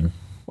interaction.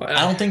 Well,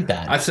 I don't think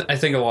that. I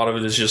think a lot of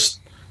it is just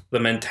the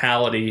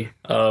mentality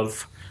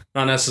of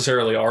not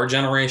necessarily our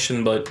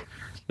generation, but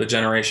the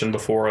generation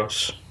before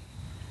us.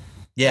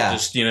 Yeah.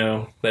 Just,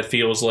 that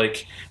feels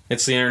like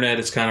it's the internet.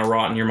 It's kind of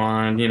rotting your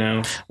mind,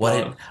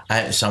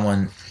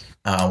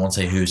 I won't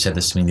say who said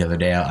this to me the other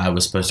day. I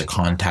was supposed to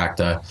contact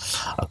a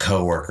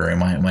coworker, and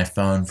my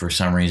phone for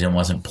some reason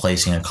wasn't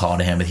placing a call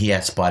to him, but he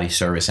had spotty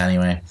service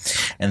anyway.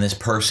 And this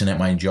person at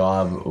my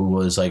job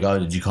was like, "Oh,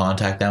 did you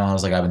contact them?" I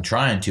was like, "I've been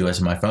trying to." I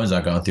said, "My phone's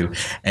not going through."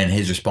 And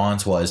his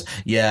response was,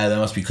 "Yeah, that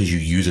must be because you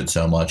use it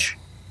so much."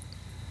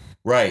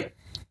 Right.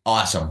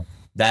 Awesome.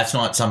 That's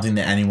not something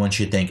that anyone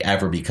should think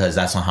ever, because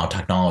that's not how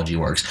technology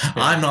works. Yeah.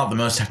 I'm not the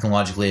most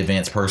technologically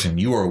advanced person.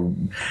 You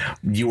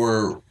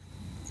are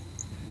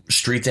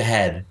streets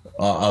ahead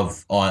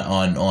of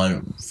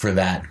on for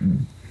that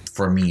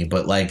for me,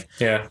 but like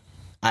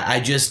I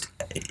just,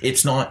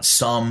 it's not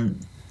some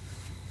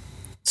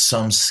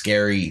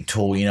scary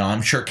tool.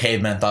 I'm sure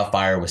cavemen thought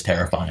fire was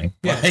terrifying.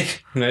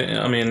 Like,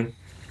 I mean,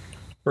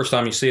 first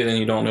time you see it and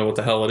you don't know what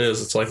the hell it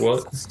is, it's like,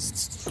 what?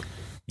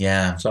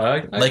 Yeah. So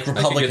I like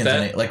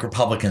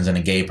Republicans and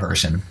a gay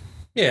person.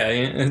 Yeah,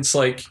 it's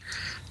like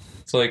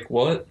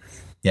what?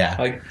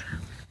 Yeah.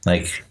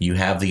 Like you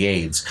have the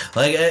AIDS.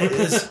 Like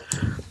it's,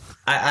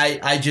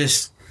 I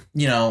just,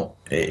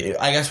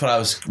 I guess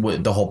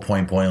what the whole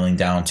point boiling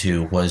down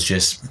to was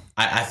just,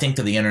 I think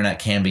that the internet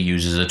can be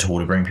used as a tool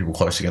to bring people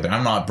close together.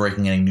 I'm not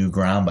breaking any new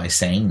ground by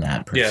saying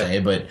that per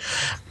se, but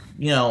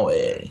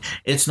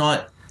it's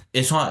not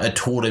a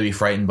tool to be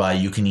frightened by.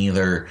 You can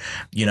either,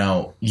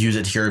 use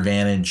it to your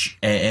advantage.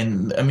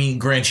 And I mean,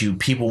 grant you,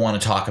 people want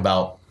to talk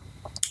about,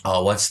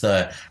 what's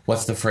the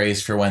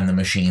phrase for when the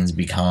machines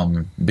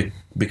become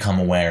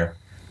aware?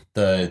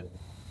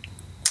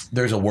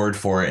 There's a word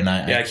for it, and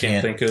I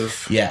can't think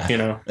of. Yeah,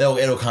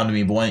 it'll come to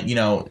me. But when I don't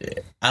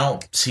see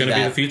that. It's gonna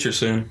be the future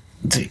soon.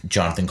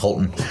 Jonathan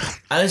Colton.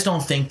 I just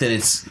don't think that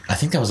it's. I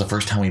think that was the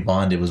first time we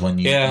bonded, was when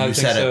you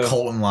said a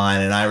Colton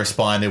line, and I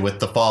responded with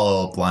the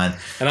follow up line,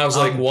 and I was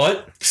like,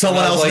 "What?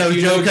 Someone else knows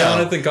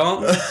Jonathan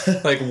Colton?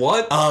 Like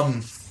what?"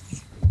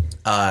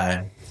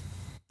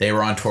 They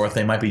were on tour with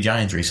They Might Be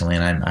Giants recently,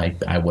 and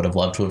I would have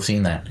loved to have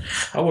seen that.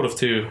 I would have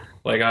too.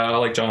 Like I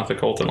like Jonathan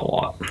Colton a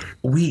lot.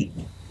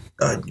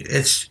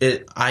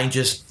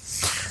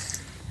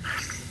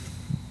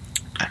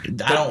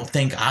 I don't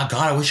think. Oh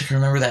God, I wish I could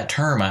remember that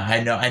term.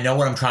 I know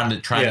what I'm trying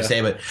to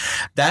say, but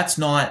that's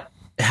not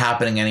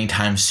happening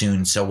anytime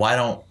soon. So why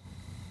don't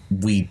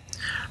we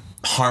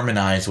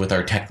harmonize with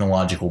our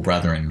technological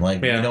brethren?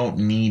 Like we don't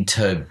need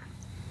to.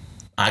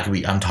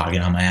 I'm talking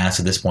on my ass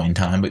at this point in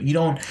time, but you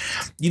don't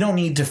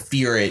need to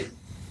fear it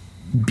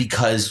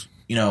because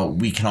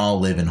we can all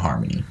live in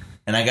harmony.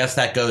 And I guess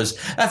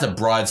that's a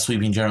broad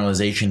sweeping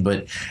generalization,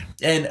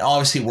 and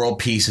obviously world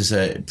peace is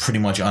a pretty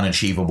much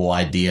unachievable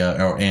idea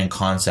and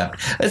concept.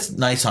 It's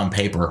nice on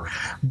paper,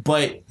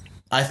 but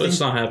I think it's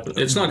not happen.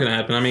 It's not going to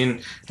happen. I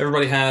mean,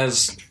 everybody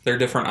has their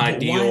different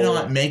ideal. Why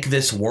not make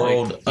this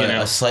world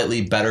a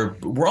slightly better?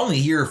 We're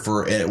here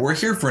for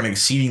an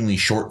exceedingly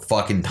short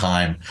fucking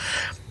time.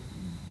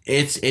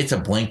 It's a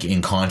blink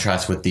in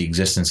contrast with the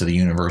existence of the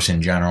universe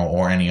in general,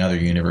 or any other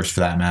universe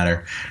for that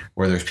matter,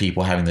 where there's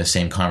people having the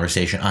same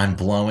conversation. I'm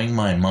blowing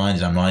my mind,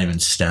 and I'm not even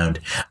stoned.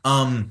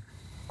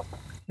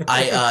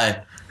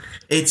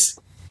 It's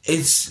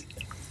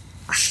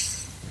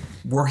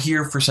we're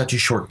here for such a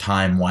short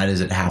time. Why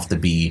does it have to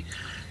be,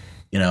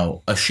 a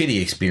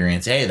shitty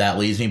experience? Hey, that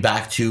leads me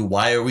back to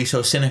why are we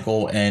so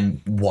cynical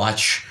and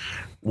watch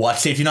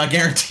Safety Not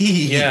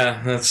Guaranteed?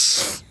 Yeah,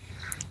 that's.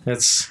 And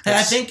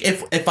I think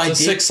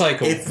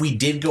if we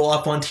did go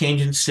off on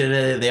tangents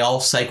today, they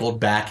all cycled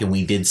back and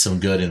we did some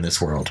good in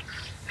this world.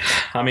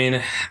 I mean,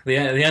 the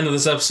end of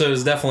this episode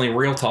is definitely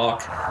real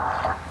talk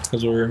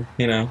because we're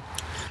you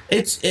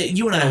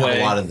and I have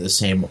a lot of the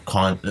same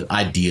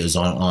ideas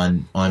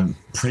on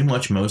pretty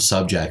much most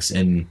subjects,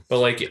 but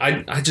like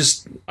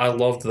I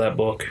loved that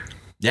book.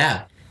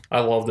 Yeah,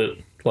 I loved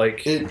it.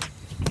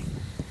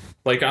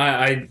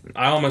 I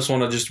almost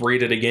want to just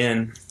read it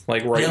again.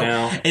 Like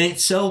now. And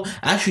it's so,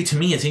 actually to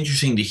me, it's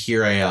interesting to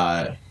hear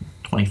a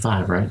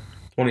 25, right?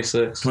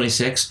 26.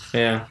 26?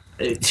 Yeah.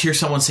 To hear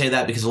someone say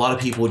that, because a lot of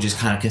people just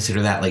kind of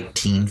consider that like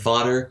teen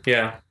fodder.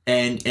 Yeah.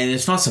 And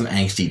it's not some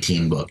angsty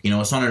teen book.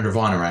 It's not a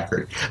Nirvana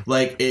record.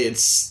 Like,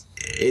 it's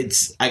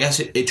I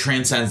guess it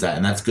transcends that,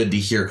 and that's good to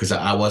hear, because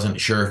I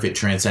wasn't sure if it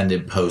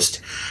transcended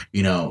post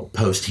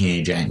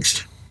teenage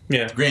angst.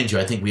 Yeah. Granted,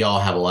 I think we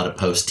all have a lot of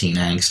post-teen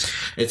angst.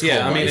 It's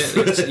called life.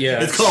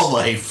 It's called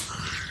life.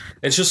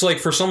 It's just like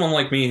for someone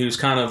like me who's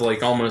kind of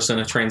like almost in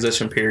a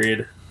transition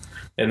period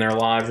in their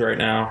lives right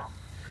now.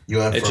 You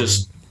went from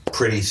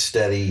pretty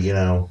steady,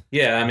 Yeah,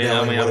 I mean,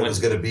 what it was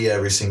going to be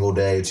every single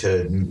day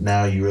to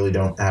now you really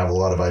don't have a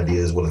lot of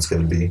ideas what it's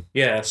going to be.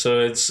 Yeah, so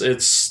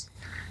it's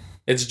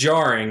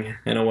jarring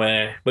in a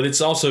way, but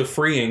it's also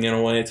freeing in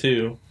a way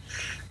too.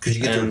 Because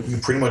you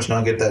pretty much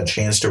not get that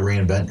chance to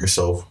reinvent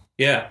yourself.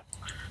 Yeah.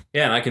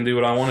 Yeah, and I can do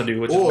what I want to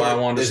do, which is why I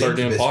wanted to start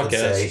doing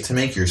podcasts. To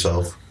make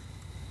yourself.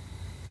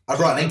 I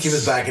brought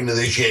Incubus back into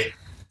this shit.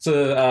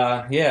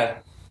 So, yeah.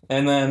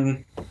 And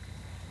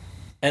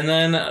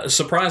then,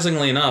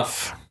 surprisingly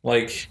enough,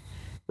 like,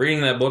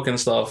 reading that book and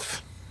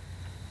stuff,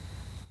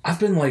 I've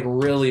been, like,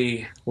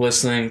 really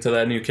listening to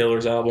that new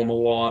Killers album a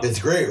lot. It's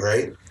great,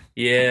 right?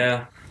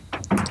 Yeah.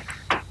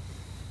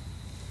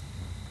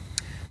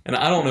 And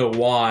I don't know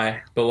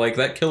why, but, like,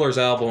 that Killers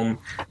album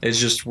is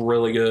just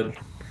really good.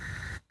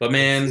 But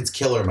man, it's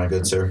killer, my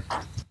good sir.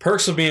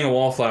 Perks of Being a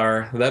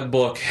Wallflower. That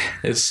book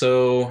is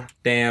so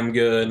damn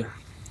good.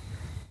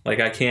 Like,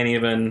 I can't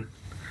even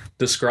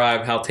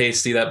describe how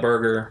tasty that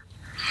burger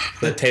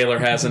that Taylor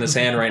has in his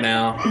hand right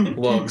now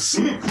looks.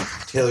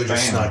 Taylor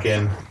just snuck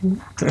in.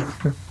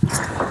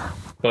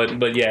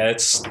 But yeah,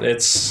 it's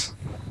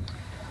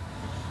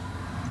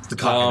the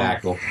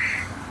cockadackle.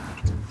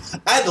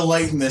 I had to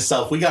lighten this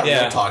up. We got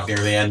real talk near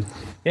the end.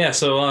 Yeah,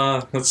 so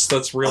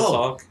that's real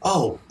talk.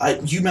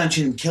 You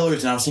mentioned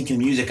Killers, and I was thinking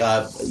music.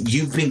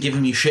 You've been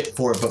giving me shit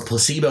for it, but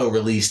Placebo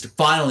released.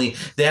 Finally,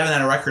 they haven't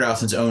had a record out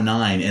since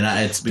 2009, and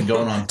it's been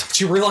going on. But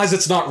you realize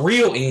it's not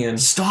real, Ian.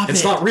 Stop it.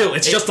 It's not real.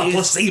 It's just a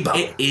placebo.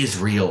 It is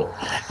real.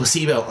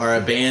 Placebo are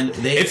a band.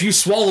 If you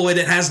swallow it,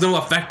 it has no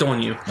effect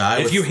on you.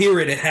 If you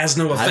hear it, it has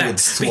no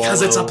effect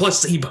because it's a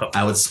placebo.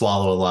 I would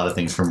swallow a lot of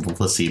things from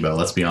Placebo,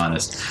 let's be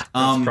honest.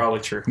 That's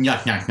probably true.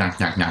 Knock, knock, knock,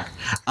 knock, knock.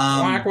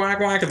 Whack, whack,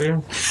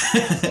 whack-a-doo.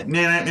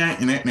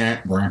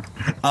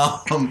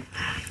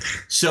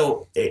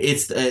 So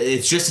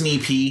it's just an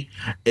EP.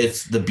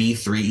 It's the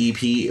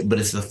B3 EP, but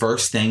it's the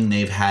first thing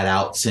they've had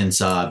out since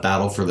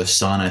Battle for the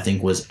Sun. I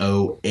think was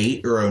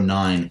 08 or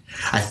 09.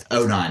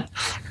 09.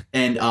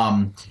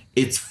 And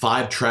it's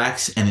 5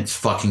 tracks, and it's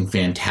fucking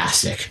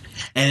fantastic.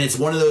 And it's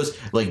one of those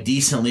like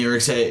decent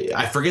lyrics.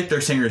 I forget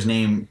their singer's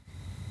name.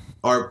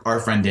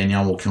 Our friend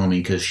Danielle will kill me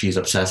because she's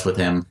obsessed with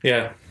him.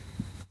 Yeah,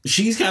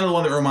 she's kind of the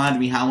one that reminded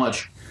me how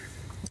much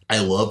I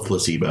love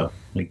Placebo.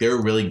 Like, they're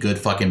a really good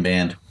fucking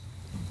band.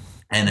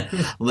 And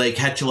they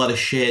catch a lot of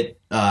shit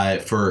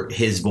for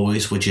his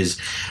voice, which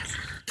is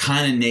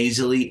kind of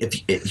nasally.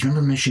 If you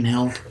remember Mission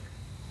Hill?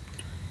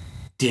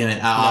 Damn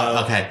it.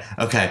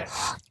 Okay.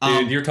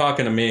 Dude, you're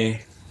talking to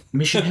me.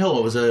 Mission Hill,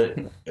 it was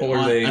on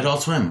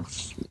Adult Swim.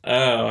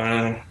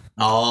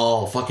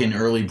 Oh, fucking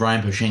early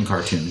Brian Posehn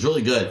cartoons.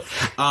 Really good.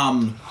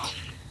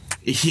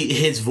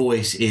 his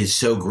voice is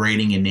so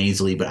grating and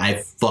nasally, but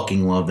I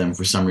fucking love them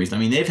for some reason. I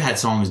mean, they've had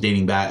songs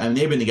dating back. I mean,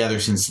 they've been together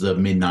since the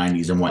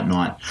mid-90s and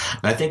whatnot.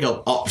 I think,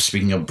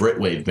 speaking of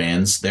Britwave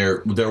bands,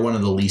 they're one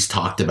of the least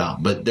talked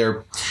about, but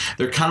they're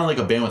kind of like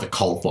a band with a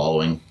cult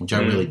following, which I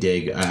really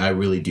dig. I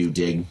really do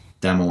dig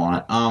them a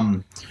lot.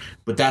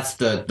 But that's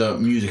the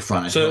music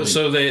front.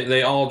 So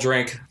they all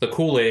drank the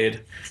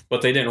Kool-Aid,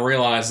 but they didn't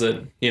realize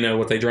that,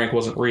 what they drank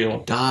wasn't real.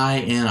 Die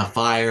in a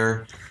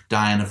fire.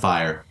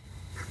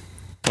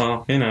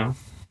 Well,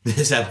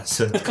 This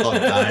episode's called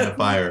Die in a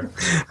Fire.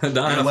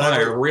 Die in a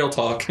fire, real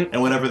talk.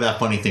 And whatever that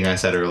funny thing I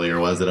said earlier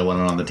was that I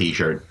wanted on the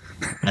t-shirt.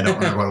 I don't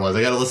remember what it was.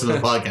 I gotta listen to the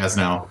podcast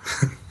now.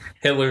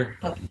 Hitler.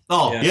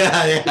 Oh,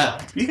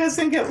 yeah. You guys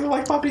think Hitler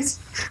like puppies?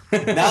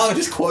 Now I'm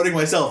just quoting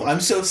myself.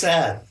 I'm so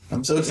sad.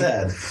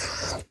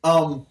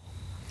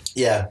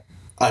 Yeah,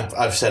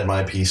 I've said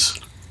my piece.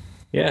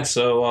 Yeah,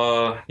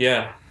 so,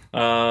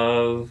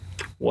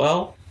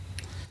 well...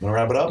 Want to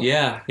wrap it up?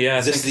 Yeah.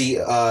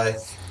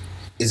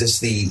 Is this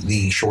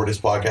the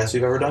shortest podcast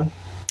we've ever done?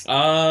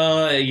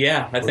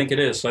 Yeah, I think it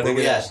is. I think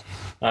it is.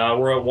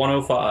 We're at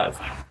 105.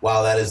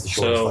 Wow, that is the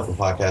shortest fucking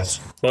podcast.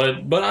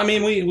 But I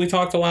mean, we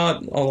talked a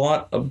lot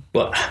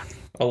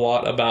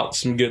about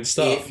some good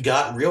stuff. It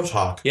got real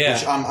talk. Yeah,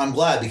 which I'm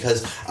glad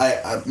because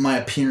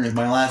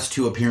my last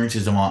two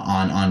appearances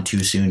on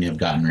Too Soon have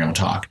gotten real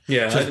talk.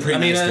 Yeah, so it's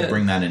pretty nice to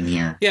bring that in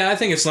here. Yeah, I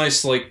think it's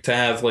nice to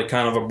have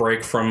kind of a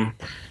break from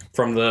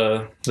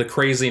the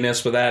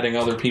craziness with adding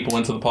other people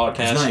into the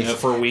podcast, nice.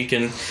 For a week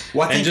and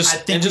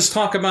just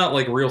talk about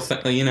real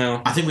things,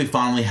 I think we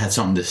finally had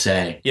something to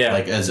say. Yeah,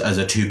 as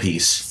a two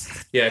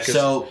piece. Yeah.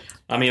 So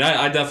I mean,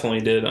 I definitely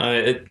did.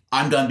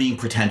 I'm done being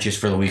pretentious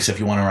for the week. So if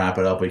you want to wrap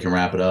it up, we can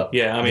wrap it up.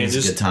 Yeah, I mean,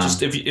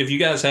 just if you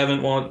guys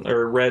haven't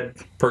read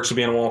Perks of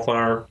Being a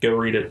Wallflower, go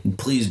read it.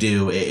 Please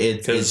do.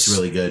 It's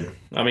really good.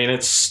 I mean,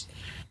 it's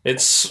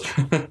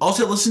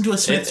also listen to a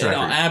Smiths record.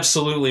 It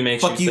absolutely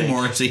makes Fuck you you, think.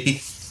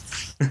 Morrissey.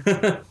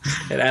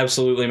 It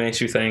absolutely makes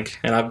you think,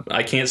 and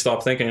I can't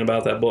stop thinking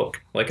about that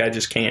book. I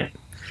just can't.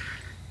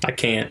 I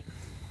can't.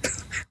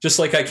 Just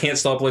like I can't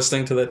stop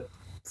listening to that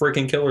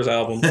freaking Killers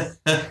album.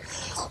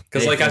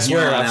 Because I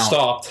swear I've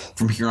stopped.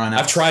 From here on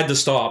out. I've tried to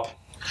stop.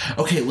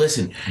 Okay,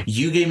 listen.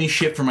 You gave me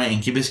shit for my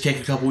Incubus kick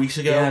a couple weeks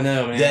ago. Yeah, I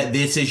know, man. That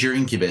this is your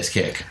Incubus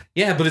kick.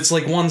 Yeah, but it's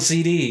one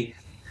CD.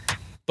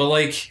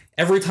 But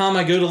every time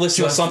I go to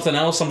listen to something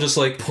else, I'm just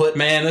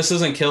man, this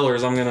isn't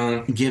Killers. I'm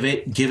gonna give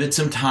it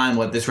some time.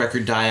 Let this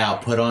record die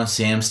out. Put on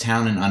Sam's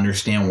Town and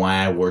understand why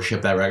I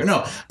worship that record.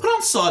 No, put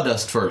on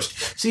Sawdust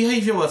first. See how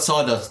you feel about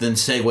Sawdust, then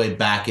segue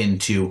back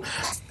into.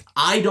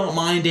 I don't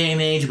mind Day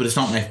and Age, but it's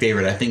not my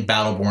favorite. I think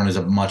Battleborn is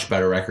a much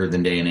better record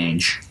than Day and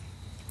Age.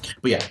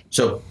 But yeah,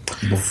 so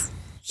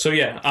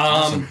yeah.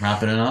 Awesome.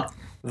 Wrapping it up.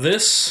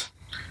 This.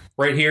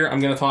 Right here, I'm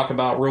going to talk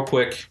about real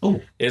quick,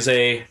 is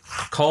a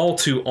call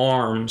to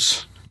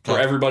arms for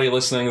everybody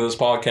listening to this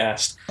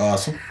podcast.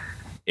 Awesome.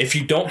 If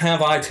you don't have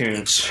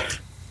iTunes,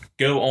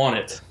 go on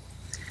it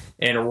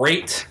and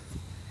rate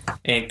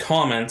and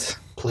comment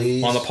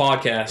please on the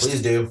podcast.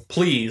 Please do.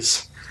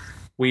 Please.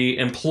 We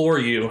implore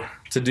you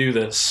to do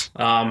this.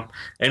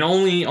 And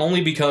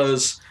only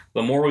because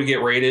the more we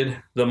get rated,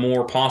 the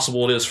more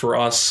possible it is for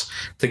us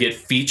to get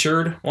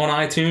featured on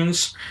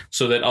iTunes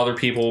so that other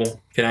people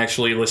can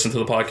actually listen to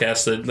the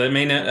podcast that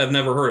may have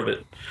never heard of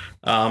it.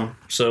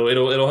 So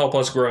it'll help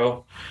us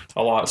grow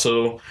a lot.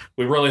 So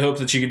we really hope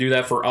that you can do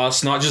that for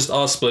us, not just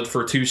us, but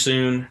for Too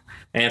Soon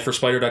and for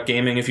Spider Duck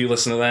Gaming if you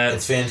listen to that.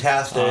 It's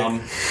fantastic.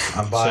 I'm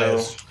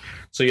biased.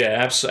 So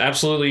yeah,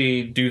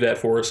 absolutely do that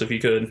for us if you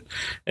could,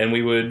 and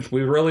we would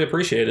really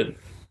appreciate it.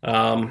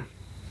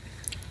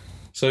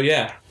 So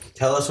yeah.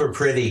 Tell us we're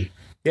pretty.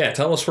 Yeah,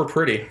 tell us we're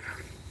pretty.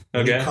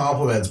 Okay. We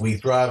compliments. We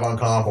thrive on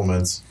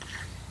compliments.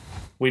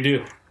 We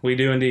do. We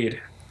do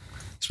indeed.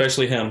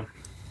 Especially him.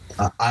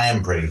 I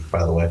am pretty,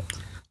 by the way.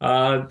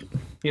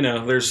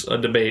 There's a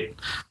debate.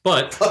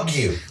 But fuck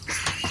you.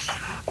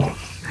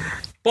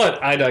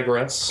 But I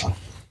digress.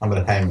 I'm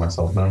going to hang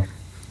myself now.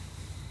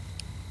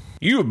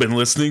 You have been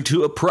listening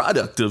to a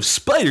product of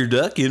Spider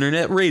Duck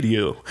Internet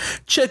Radio.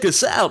 Check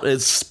us out at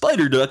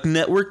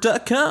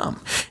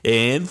SpiderDuckNetwork.com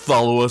and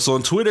follow us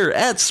on Twitter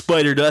at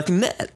SpiderDuckNet.